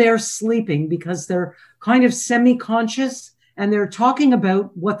while they're sleeping, because they're kind of semi-conscious and they're talking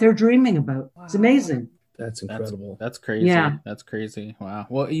about what they're dreaming about. Wow. It's amazing. That's incredible. That's crazy. Yeah. That's crazy. Wow.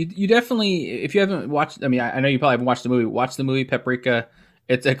 Well, you definitely, if you haven't watched, I mean, I know you probably haven't watched the movie. Watch the movie Paprika.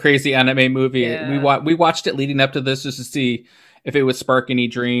 It's a crazy anime movie. Yeah. We watched it leading up to this just to see if it would spark any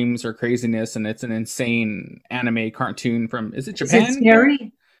dreams or craziness. And it's an insane anime cartoon from, is it Japan? Is it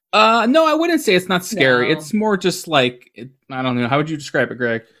scary? No, I wouldn't say it's not scary. No. It's more just like, I don't know. How would you describe it,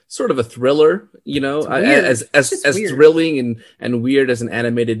 Greg? Sort of a thriller, as thrilling and weird as an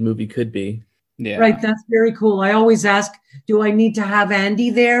animated movie could be. Yeah. Right. That's very cool. I always ask, do I need to have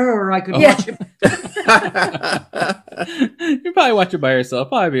Andy there, or I could watch it? You probably watch it by yourself.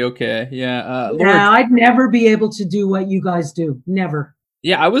 Probably be okay. Yeah. I'd never be able to do what you guys do. Never.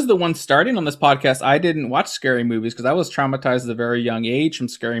 Yeah, I was the one starting on this podcast. I didn't watch scary movies because I was traumatized at a very young age from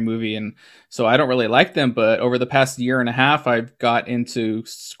scary movie, and so I don't really like them. But over the past year and a half, I've got into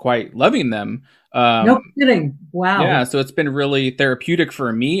quite loving them. No kidding. Wow. Yeah, so it's been really therapeutic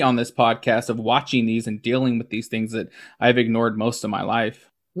for me on this podcast of watching these and dealing with these things that I've ignored most of my life.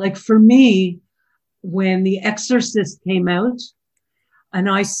 Like for me, when The Exorcist came out, and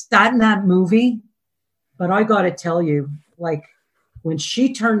I sat in that movie, but I got to tell you, like, when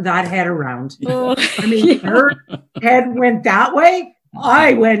she turned that head around, I mean, her head went that way.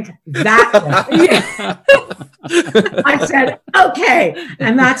 I went that way. I said, okay.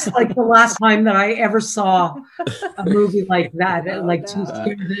 And that's like the last time that I ever saw a movie like that.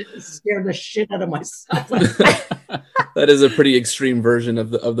 Scare the shit out of myself. That is a pretty extreme version of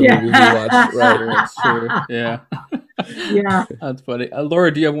the movie we watched. Right. That's true. Yeah. Yeah. That's funny.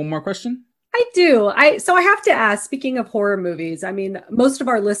 Laura, do you have one more question? I do. So I have to ask, speaking of horror movies, I mean, most of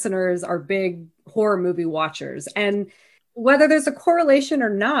our listeners are big horror movie watchers. And whether there's a correlation or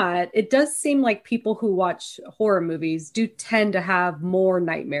not, it does seem like people who watch horror movies do tend to have more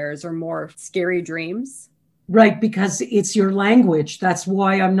nightmares or more scary dreams. Right, because it's your language. That's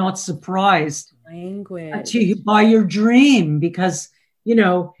why I'm not surprised. Language. By your dream, because,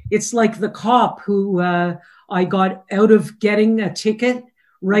 it's like the cop who I got out of getting a ticket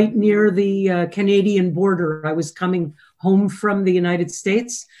right near the Canadian border. I was coming home from the United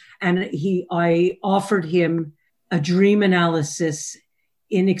States, and I offered him a dream analysis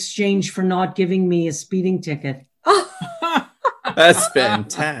in exchange for not giving me a speeding ticket. That's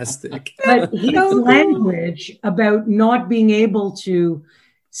fantastic. But his language about not being able to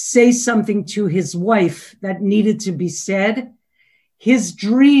say something to his wife that needed to be said, his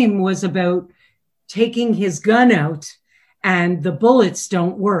dream was about taking his gun out and the bullets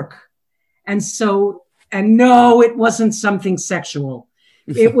don't work. And no, it wasn't something sexual.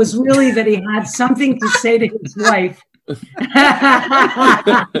 It was really that he had something to say to his wife.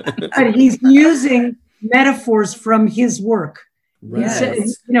 But he's using metaphors from his work. Right.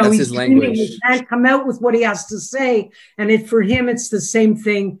 That's his language. He can't come out with what he has to say. And for him, it's the same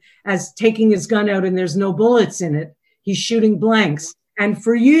thing as taking his gun out and there's no bullets in it. He's shooting blanks. And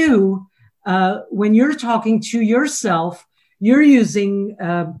for you, when you're talking to yourself, you're using,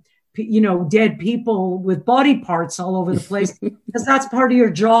 dead people with body parts all over the place because that's part of your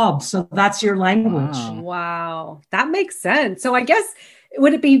job. So that's your language. Wow. That makes sense. So I guess,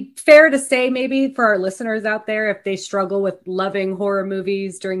 would it be fair to say maybe for our listeners out there, if they struggle with loving horror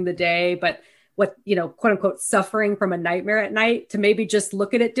movies during the day, but what, quote unquote, suffering from a nightmare at night, to maybe just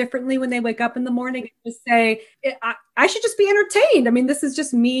look at it differently when they wake up in the morning and just say, I should just be entertained. I mean, this is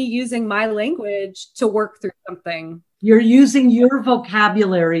just me using my language to work through something. You're using your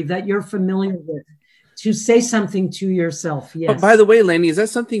vocabulary that you're familiar with to say something to yourself. Yes. But by the way, Layne, is that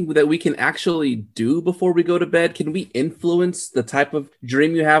something that we can actually do before we go to bed? Can we influence the type of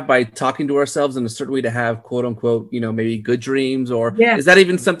dream you have by talking to ourselves in a certain way to have, quote unquote, maybe good dreams? Or is that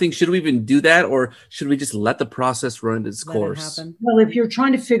even something, should we even do that? Or should we just let the process run its course? Well, if you're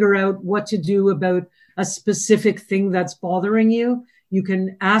trying to figure out what to do about a specific thing that's bothering you, you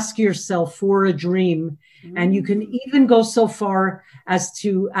can ask yourself for a dream. And you can even go so far as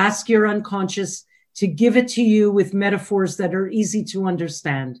to ask your unconscious to give it to you with metaphors that are easy to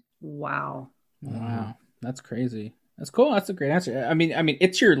understand. Wow. That's crazy. That's cool. That's a great answer. I mean,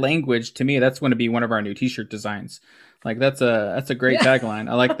 it's your language. To me, that's going to be one of our new T-shirt designs. Like that's a great tagline.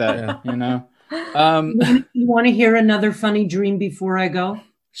 I like that. You want to hear another funny dream before I go?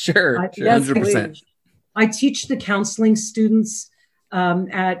 Sure. 100%. I teach the counseling students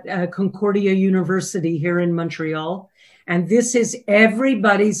at Concordia University here in Montreal. And this is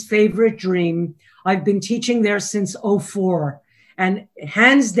everybody's favorite dream. I've been teaching there since 2004. And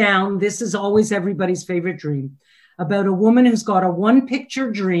hands down, this is always everybody's favorite dream, about a woman who's got a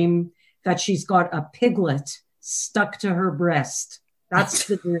one-picture dream that she's got a piglet stuck to her breast. That's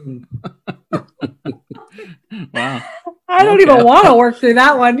the dream. Wow. I don't even want to work through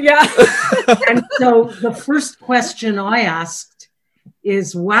that one. Yeah. And so the first question I asked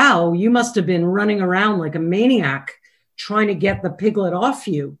is, wow, you must have been running around like a maniac trying to get the piglet off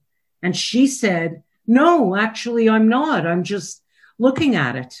you. And she said, no, actually, I'm not. I'm just looking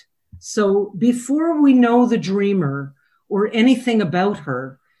at it. So before we know the dreamer or anything about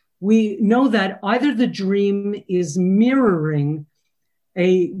her, we know that either the dream is mirroring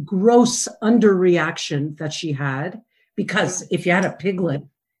a gross underreaction that she had, because if you had a piglet,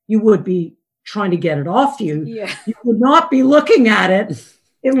 you would be trying to get it off you. Yeah. You would not be looking at it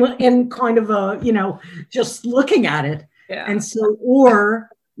in kind of a, just looking at it. Yeah. And so, or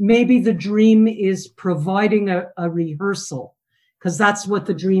maybe the dream is providing a rehearsal, because that's what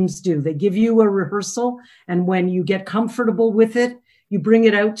the dreams do. They give you a rehearsal. And when you get comfortable with it, you bring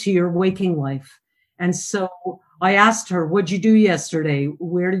it out to your waking life. And so I asked her, what'd you do yesterday?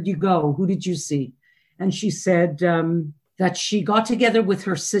 Where did you go? Who did you see? And she said that she got together with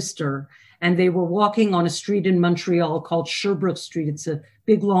her sister and they were walking on a street in Montreal called Sherbrooke Street. It's a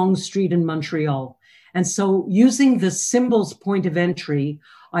big, long street in Montreal. And so using the symbols point of entry,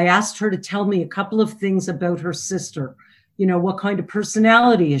 I asked her to tell me a couple of things about her sister. What kind of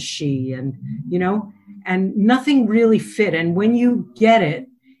personality is she? And, and nothing really fit. And when you get it,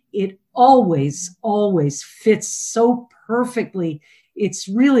 it always, always fits so perfectly. It's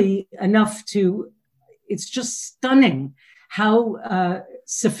really enough it's just stunning how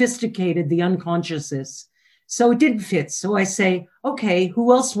sophisticated the unconscious is. So it didn't fit. So I say, okay,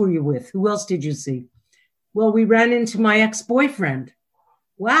 who else were you with? Who else did you see? Well, we ran into my ex-boyfriend.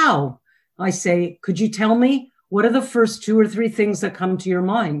 Wow. I say, could you tell me what are the first 2 or 3 things that come to your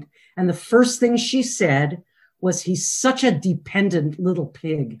mind? And the first thing she said was, he's such a dependent little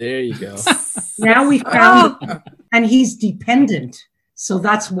pig. There you go. Now we found, and he's dependent. So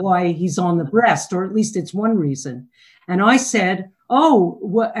that's why he's on the breast, or at least it's one reason. And I said,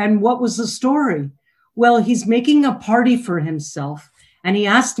 and what was the story? Well, he's making a party for himself and he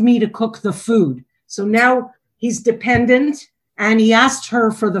asked me to cook the food. So now he's dependent and he asked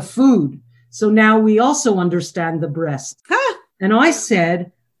her for the food. So now we also understand the breast. And I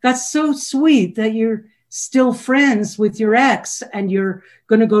said, that's so sweet that you're still friends with your ex and you're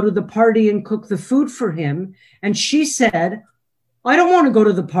going to go to the party and cook the food for him. And she said, I don't want to go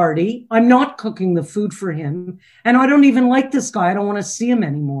to the party. I'm not cooking the food for him. And I don't even like this guy. I don't want to see him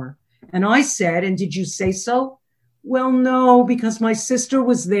anymore. And I said, and did you say so? Well, no, because my sister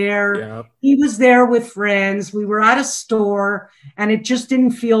was there. Yep. He was there with friends. We were at a store and it just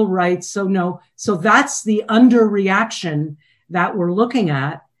didn't feel right. So no. So that's the underreaction that we're looking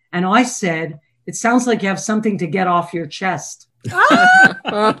at. And I said, it sounds like you have something to get off your chest. Oh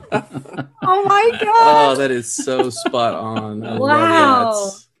my God. Oh, that is so spot on. I Wow.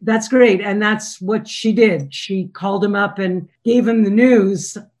 love That's great. And that's what she did. She called him up and gave him the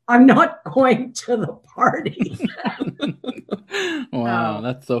news. I'm not going to the party. Wow,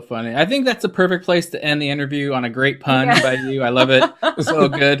 that's so funny. I think that's a perfect place to end the interview, on a great pun by you. I love it. So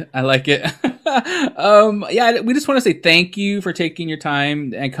good. I like it. Yeah, we just want to say thank you for taking your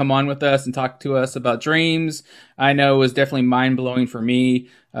time and come on with us and talk to us about dreams. I know it was definitely mind-blowing for me.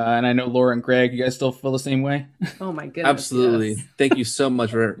 And I know Laura and Greg, you guys still feel the same way? Oh my goodness. Absolutely. Yes. Thank you so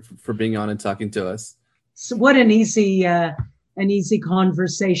much for being on and talking to us. So what an easy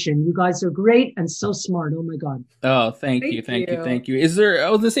conversation. You guys are great and so smart. Oh my God. Oh, thank you. Is there, I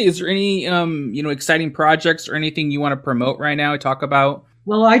was gonna say, is there any, exciting projects or anything you want to promote right now, talk about?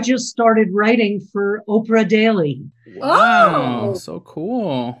 Well, I just started writing for Oprah Daily. Wow. So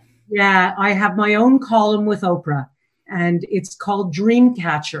cool. Yeah. I have my own column with Oprah and it's called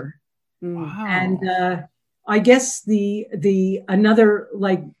Dreamcatcher. Wow. And, I guess the another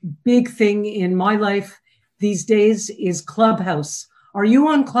like big thing in my life these days is Clubhouse. Are you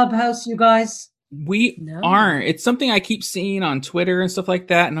on Clubhouse, you guys? We aren't. It's something I keep seeing on Twitter and stuff like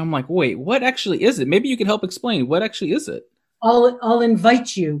that. And I'm like, wait, what actually is it? Maybe you could help explain. What actually is it? I'll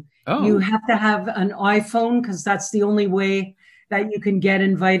invite you. Oh. You have to have an iPhone because that's the only way that you can get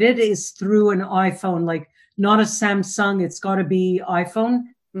invited is through an iPhone, like not a Samsung. It's got to be iPhone.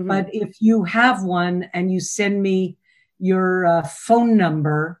 Mm-hmm. But if you have one and you send me your phone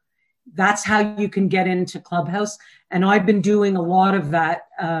number, that's how you can get into Clubhouse. And I've been doing a lot of that,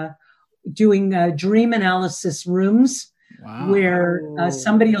 doing dream analysis rooms. Wow. Where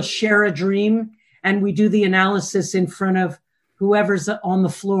somebody will share a dream and we do the analysis in front of whoever's on the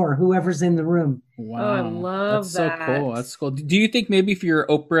floor, whoever's in the room. Wow. Oh, I love That's that. So cool. That's cool. Do you think maybe for your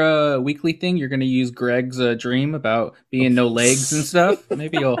Oprah weekly thing, you're going to use Greg's dream about being no legs and stuff?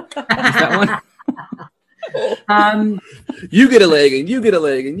 Maybe you'll use that one. You get a leg and you get a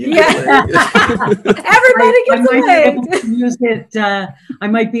leg and you get a leg. Everybody gets a leg. Use it. I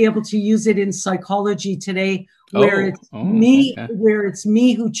might be able to use it in Psychology Today, where it's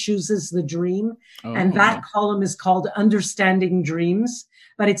me who chooses the dream, and that column is called Understanding Dreams.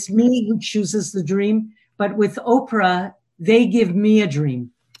 But it's me who chooses the dream. But with Oprah, they give me a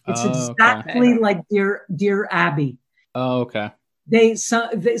dream. It's exactly like Dear Abby. Oh, okay.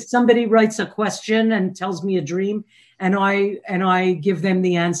 Somebody writes a question and tells me a dream, and I give them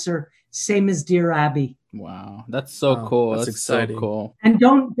the answer, same as Dear Abby. Wow, that's so cool. That's exciting. So cool. And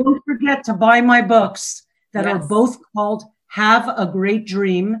don't forget to buy my books that are both called Have a Great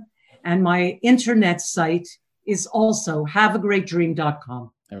Dream, and my internet site is also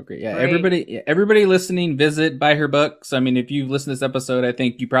haveagreatdream.com. Okay, yeah. Great. Everybody listening, buy her books. I mean, if you listen to this episode, I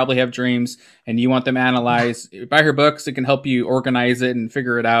think you probably have dreams and you want them analyzed. Buy her books. It can help you organize it and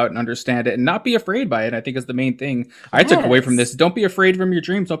figure it out and understand it and not be afraid by it. I think is the main thing I took away from this. Don't be afraid from your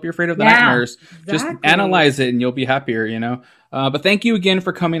dreams. Don't be afraid of the nightmares. Exactly. Just analyze it and you'll be happier, But thank you again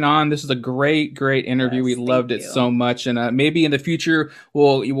for coming on. This is a great interview. Yes, we loved it so much. And maybe in the future,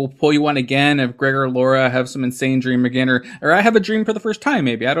 we'll pull you on again if Greg or Laura have some insane dream again, or I have a dream for the first time.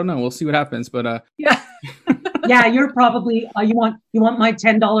 Maybe, I don't know. We'll see what happens. But yeah, you're probably you want my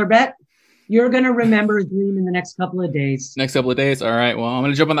 $10 bet. You're gonna remember a dream in the next couple of days. All right. Well, I'm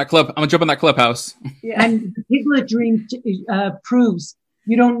gonna jump on that clubhouse. Yeah. And the Piglet dream proves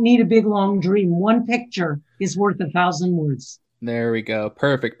you don't need a big long dream. One picture is worth 1,000 words. There we go.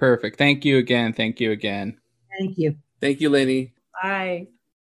 Perfect. Thank you again. Thank you. Thank you, Layne. Bye.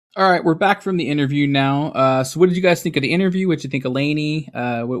 All right, we're back from the interview now. So what did you guys think of the interview? What did you think of Layne?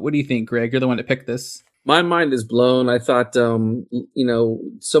 What do you think, Greg? You're the one that picked this. My mind is blown. I thought,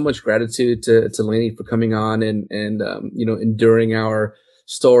 so much gratitude to Layne for coming on and enduring our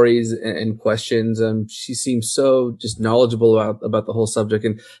stories and questions. She seems so just knowledgeable about the whole subject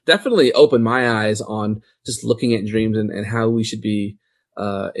and definitely opened my eyes on just looking at dreams and how we should be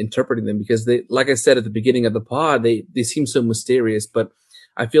interpreting them, because they, like I said at the beginning of the pod, they seem so mysterious, but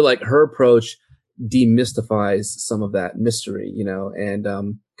I feel like her approach demystifies some of that mystery, and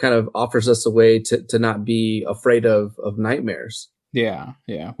kind of offers us a way to not be afraid of nightmares. Yeah.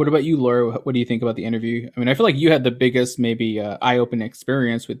 What about you, Laura? What do you think about the interview? I mean, I feel like you had the biggest, maybe eye-opening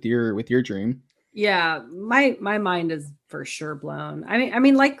experience with your dream. Yeah, my mind is for sure blown. I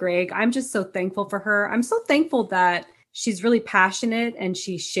mean, like Greg, I'm just so thankful for her. I'm so thankful that she's really passionate and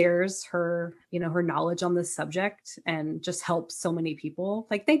she shares her, her knowledge on this subject and just helps so many people.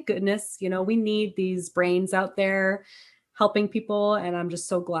 Like, thank goodness, we need these brains out there helping people. And I'm just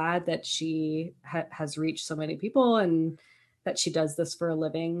so glad that she has reached so many people and that she does this for a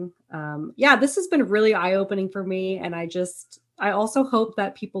living. This has been really eye-opening for me. And I also hope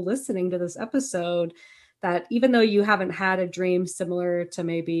that people listening to this episode, that even though you haven't had a dream similar to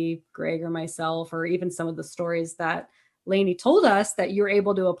maybe Greg or myself, or even some of the stories that Layne told us that you're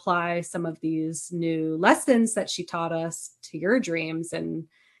able to apply some of these new lessons that she taught us to your dreams. And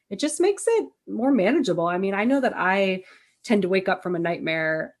it just makes it more manageable. I mean, I know that I tend to wake up from a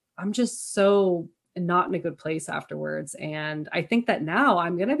nightmare. I'm just so not in a good place afterwards. And I think that now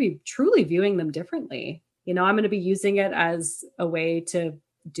I'm going to be truly viewing them differently. I'm going to be using it as a way to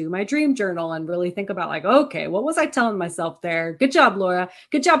do my dream journal and really think about like, okay, what was I telling myself there? Good job, Laura.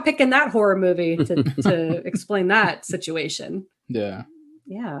 Good job picking that horror movie to explain that situation. Yeah.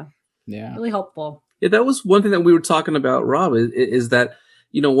 Yeah. Yeah. Really helpful. Yeah, that was one thing that we were talking about, Rob, is that,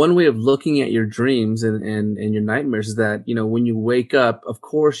 one way of looking at your dreams and your nightmares is that, when you wake up, of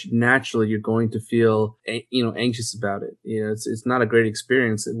course, naturally you're going to feel, anxious about it. It's not a great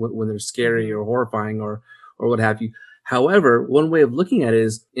experience when they're scary or horrifying or what have you. However, one way of looking at it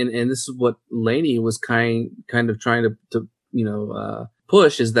is, and this is what Layne was kind of trying to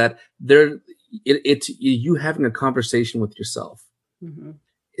push, is that it's you having a conversation with yourself. Mm-hmm.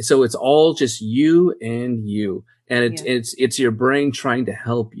 So it's all just you and you, and it's your brain trying to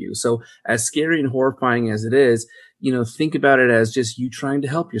help you. So as scary and horrifying as it is, think about it as just you trying to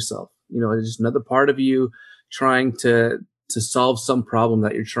help yourself. It's just another part of you trying to solve some problem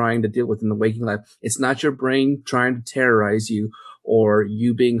that you're trying to deal with in the waking life. It's not your brain trying to terrorize you or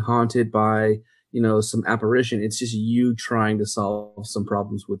you being haunted by, some apparition. It's just you trying to solve some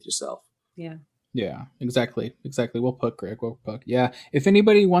problems with yourself. Yeah. Yeah, exactly. Well put, Greg. Well put. Yeah. If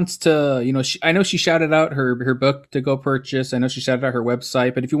anybody wants to, I know she shouted out her book to go purchase. I know she shouted out her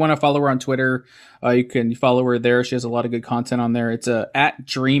website, but if you want to follow her on Twitter, you can follow her there. She has a lot of good content on there. It's at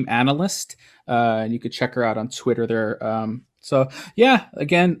Dream Analyst. And you could check her out on Twitter there. So yeah,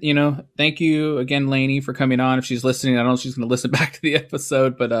 again, thank you again, Layne, for coming on. If she's listening, I don't know if she's going to listen back to the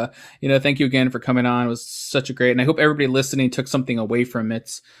episode, but, thank you again for coming on. It was such a great, and I hope everybody listening took something away from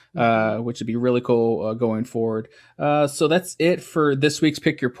it, which would be really cool, going forward. So that's it for this week's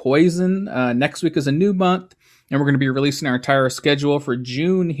Pick Your Poison. Next week is a new month. And we're going to be releasing our entire schedule for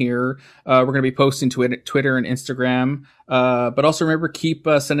June here. We're going to be posting to Twitter and Instagram. But also remember, keep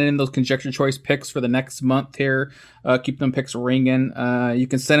sending in those conjecture choice picks for the next month here. Keep them picks ringing. You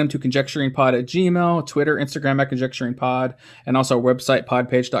can send them to conjecturingpod@gmail.com, Twitter, Instagram @conjecturingpod, and also our website,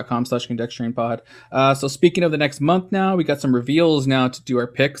 podpage.com/conjecturingpod. So speaking of the next month now, we got some reveals now to do our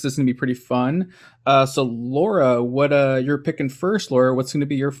picks. This is going to be pretty fun. So Laura, what you're picking first, Laura? What's going to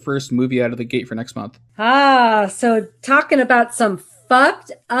be your first movie out of the gate for next month? So talking about some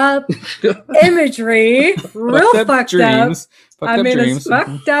fucked up imagery, real fucked up. As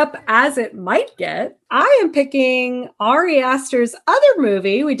fucked up as it might get. I am picking Ari Aster's other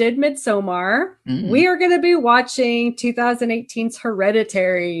movie. We did Midsommar. We are going to be watching 2018's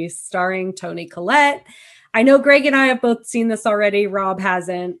Hereditary, starring Toni Collette. I know Greg and I have both seen this already. Rob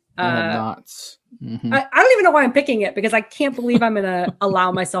hasn't. I have not. Mm-hmm. I don't even know why I'm picking it, because I can't believe I'm going to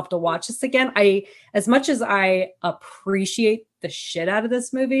allow myself to watch this again. As much as I appreciate the shit out of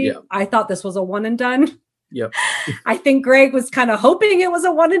this movie, I thought this was a one and done. Yep. I think Greg was kind of hoping it was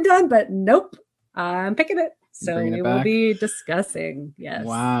a one and done, but nope. I'm picking it. So we will be discussing. Yes.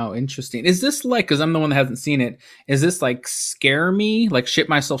 Wow. Interesting. Is this like, because I'm the one that hasn't seen it, is this like scare me, like shit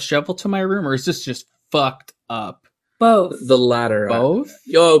myself shovel to my room, or is this just fucked up? Both. The latter. Both?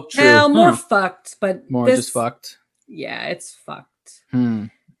 Yo, true. Well, more fucked, but more just fucked. Yeah, it's fucked.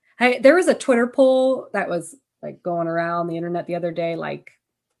 There was a Twitter poll that was like going around the internet the other day, like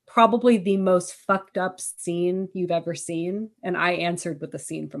probably the most fucked up scene you've ever seen, and I answered with the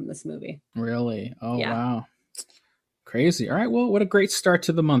scene from this movie. Really? Oh, yeah. Wow. Crazy. All right. Well, what a great start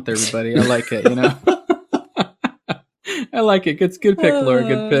to the month, everybody. I like it. I like it. Good pick, Laura.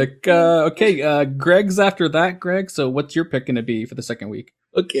 Good pick. Okay. Greg's after that, Greg. So what's your pick going to be for the second week?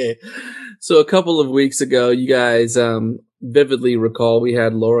 Okay. So a couple of weeks ago, you guys vividly recall we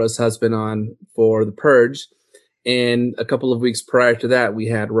had Laura's husband on for The Purge. And a couple of weeks prior to that, we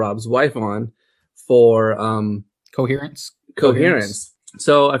had Rob's wife on for Coherence.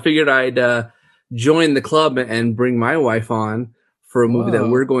 So I figured I'd join the club and bring my wife on for a movie that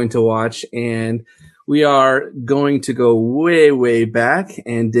we're going to watch. And we are going to go way, way back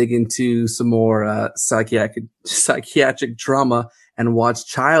and dig into some more psychiatric drama and watch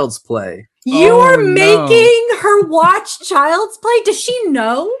Child's Play. You are making her watch Child's Play? Does she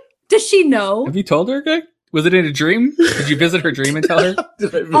know? Have you told her, Greg? Was it in a dream? Did you visit her dream and tell her?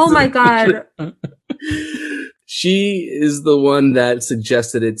 Oh my God. She is the one that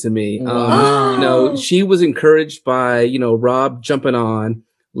suggested it to me. Wow. She was encouraged by, Rob jumping on,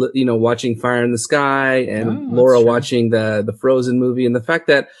 watching Fire in the Sky and Laura watching the Frozen movie. And the fact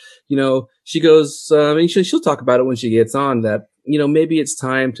that, she goes, she'll talk about it when she gets on that, maybe it's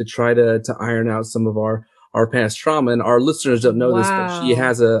time to try to iron out some of our our past trauma. And our listeners don't know this, but she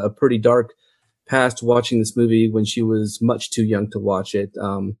has a pretty dark past watching this movie when she was much too young to watch it.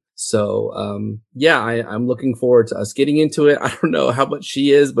 I'm looking forward to us getting into it. I don't know how much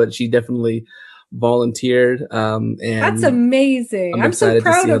she is, but she definitely volunteered. And that's amazing. I'm so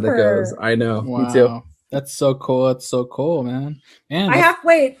proud of her. Goes. I know. Wow. Me too. That's so cool. That's so cool, man. I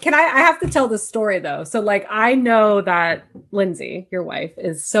have to tell this story though. So like, I know that Lindsay, your wife,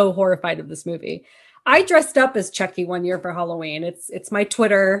 is so horrified of this movie. I dressed up as Chucky one year for Halloween. It's my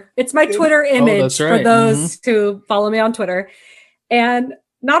Twitter. It's my Twitter image for those who follow me on Twitter. And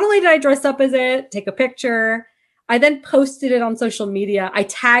not only did I dress up as it, take a picture, I then posted it on social media. I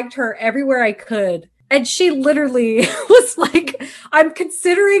tagged her everywhere I could. And she literally was like, I'm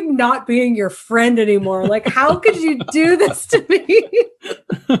considering not being your friend anymore. Like, how could you do this to me?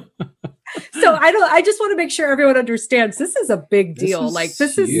 So I just want to make sure everyone understands this is a big deal.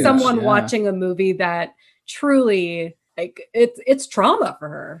 This is someone watching a movie that truly, like, it's trauma for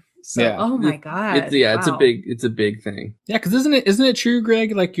her. So, oh my God. It's a big thing. Yeah. Cause isn't it true,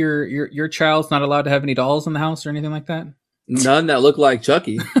 Greg? Like your child's not allowed to have any dolls in the house or anything like that? None that look like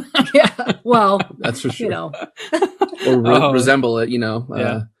Chucky. Yeah. Well, that's for sure. You know, or resemble it, you know.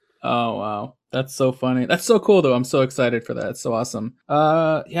 Yeah. Oh, wow. That's so funny. That's so cool, though. I'm so excited for that. It's so awesome.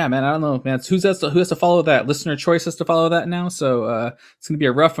 Yeah, man. I don't know, man. Who has to follow that? Listener choice has to follow that now. So it's going to be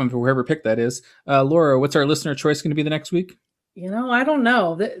a rough one for whoever picked that is. Laura, what's our listener choice going to be the next week? You know, I don't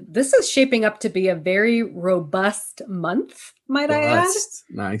know. This is shaping up to be a very robust month, might I add?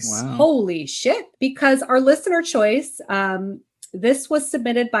 Nice. Wow. Holy shit. Because our listener choice, this was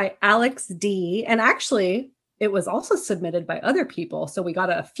submitted by Alex D. And actually, it was also submitted by other people. So we got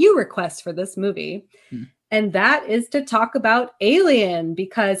a few requests for this movie. And that is to talk about Alien,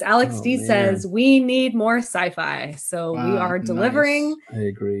 because Alex D says we need more sci-fi. So we are delivering. Nice. I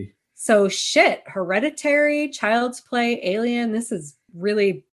agree. So Hereditary, Child's Play, Alien. This is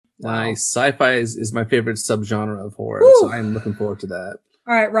really nice. Sci-fi is my favorite subgenre of horror. Woo! So I'm looking forward to that.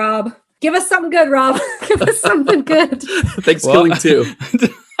 All right, Rob. Give us something good, Rob. Give us something good. Thanksgiving too.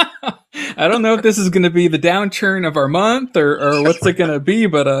 I don't know if this is going to be the downturn of our month or what's it going to be,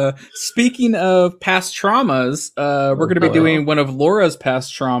 but speaking of past traumas, we're going to be doing one of Laura's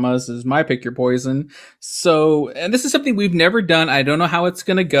past traumas is My Pick Your Poison. So, and this is something we've never done. I don't know how it's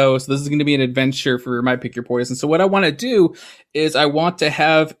going to go. So this is going to be an adventure for My Pick Your Poison. So what I want to do is I want to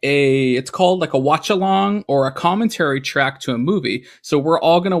have it's called like a watch along or a commentary track to a movie. So we're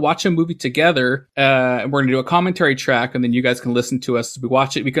all going to watch a movie together. And we're going to do a commentary track, and then you guys can listen to us as we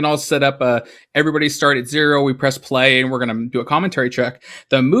watch it. We can all set up everybody start at 0. We press play, and we're going to do a commentary track.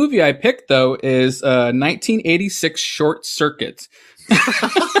 The movie I picked though is 1986 Short Circuit.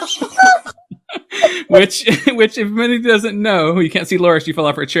 which if anybody doesn't know, you can't see Laura, she fell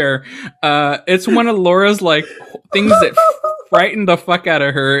off her chair. It's one of Laura's like things that frightened the fuck out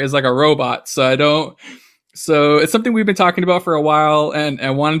of her is like a robot. So it's something we've been talking about for a while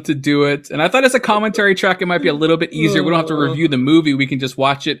and wanted to do it. And I thought as a commentary track, it might be a little bit easier. We don't have to review the movie. We can just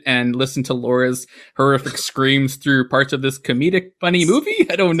watch it and listen to Laura's horrific screams through parts of this comedic, funny movie.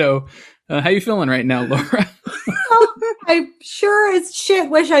 I don't know. How you feeling right now, Laura? I sure as shit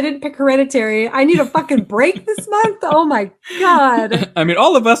wish I didn't pick Hereditary. I need a fucking break this month. Oh my God. I mean,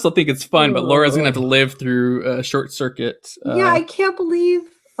 all of us will think it's fun, but Laura's going to have to live through Short Circuit. Yeah, I can't believe.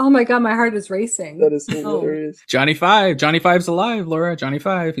 Oh my God, my heart is racing. That is hilarious. Johnny Five's alive, Laura. Johnny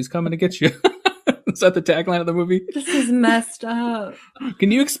Five, he's coming to get you. Is that the tagline of the movie? This is messed up.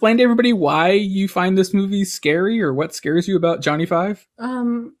 Can you explain to everybody why you find this movie scary or what scares you about Johnny Five?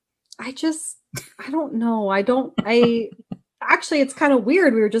 I don't know. Actually, it's kind of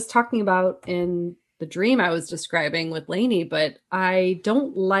weird. We were just talking about in the dream I was describing with Layne, but I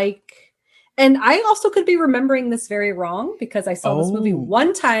don't like. And I also could be remembering this very wrong because I saw this movie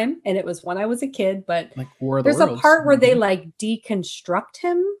one time and it was when I was a kid, but like there's a part where they like deconstruct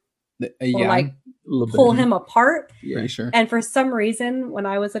him or like pull him apart. Yeah, sure. And for some reason, when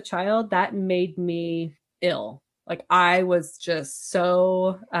I was a child, that made me ill. Like I was just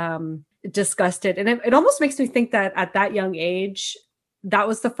so disgusted. And it almost makes me think that at that young age, that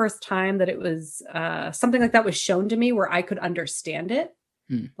was the first time that it was something like that was shown to me where I could understand it.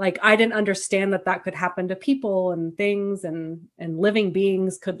 Like I didn't understand that could happen to people and things and living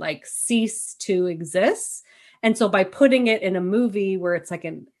beings could like cease to exist. And so by putting it in a movie where it's like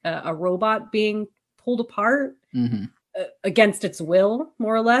a robot being pulled apart against its will,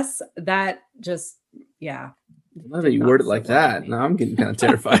 more or less, that just, yeah. Now that you word it like that, now I'm getting kind of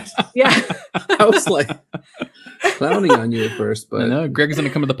terrified. Yeah. I was like clowning on you at first, but I know Greg's going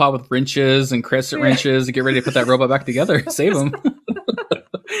to come to the pot with wrenches and crescent wrenches to get ready to put that robot back together, save him.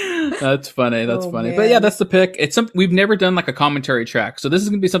 That's funny. That's funny. Man. But yeah, that's the pick. It's something we've never done, like a commentary track. So this is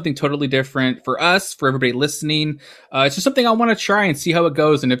going to be something totally different for us, for everybody listening. It's just something I want to try and see how it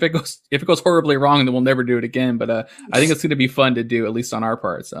goes. And if it goes horribly wrong, then we'll never do it again. But I think it's going to be fun to do, at least on our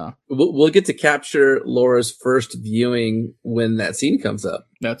part. So we'll get to capture Laura's first viewing when that scene comes up.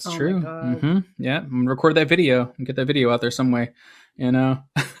 That's Oh true. my God. Mm-hmm. Yeah, I'm gonna record that video and get that video out there some way.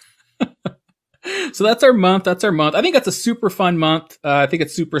 So that's our month. I think that's a super fun month. I think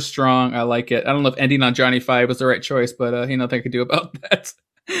it's super strong. I like it. I don't know if ending on Johnny 5 was the right choice, but nothing I could do about that.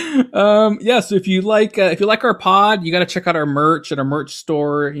 So if you like our pod, you got to check out our merch at our merch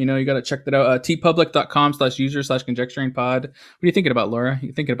store. You got to check that out. tpublic.com/user/conjecturing pod. What are you thinking about, Laura?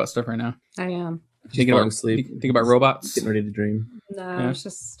 You thinking about stuff right now? I am. Thinking about sleep. Think about robots. Getting ready to dream. No, Yeah. I was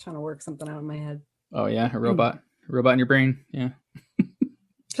just trying to work something out in my head. Oh yeah, a robot in your brain. Yeah.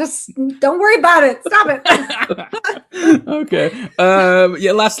 Just don't worry about it. Stop it. Okay.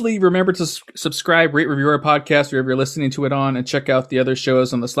 Lastly, remember to subscribe, rate, review our podcast wherever you're listening to it on, and check out the other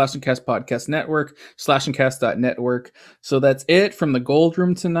shows on the Slash and Cast Podcast Network, slashandcast.network. So that's it from the Gold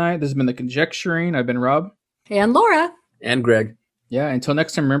Room tonight. This has been The Conjecturing. I've been Rob. And Laura. And Greg. Yeah, until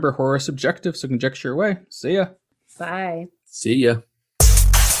next time, remember, horror is subjective, so conjecture away. See ya. Bye. See ya.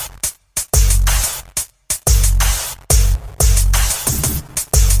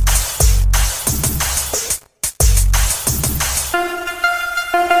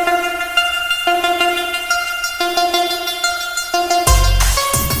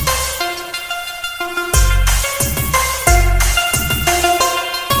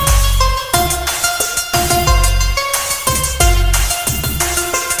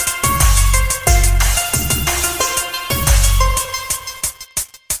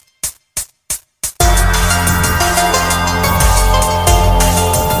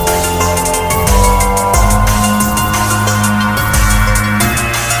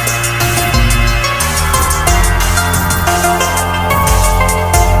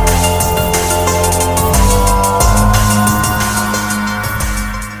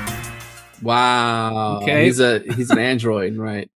 Wow. Okay. He's an android, right?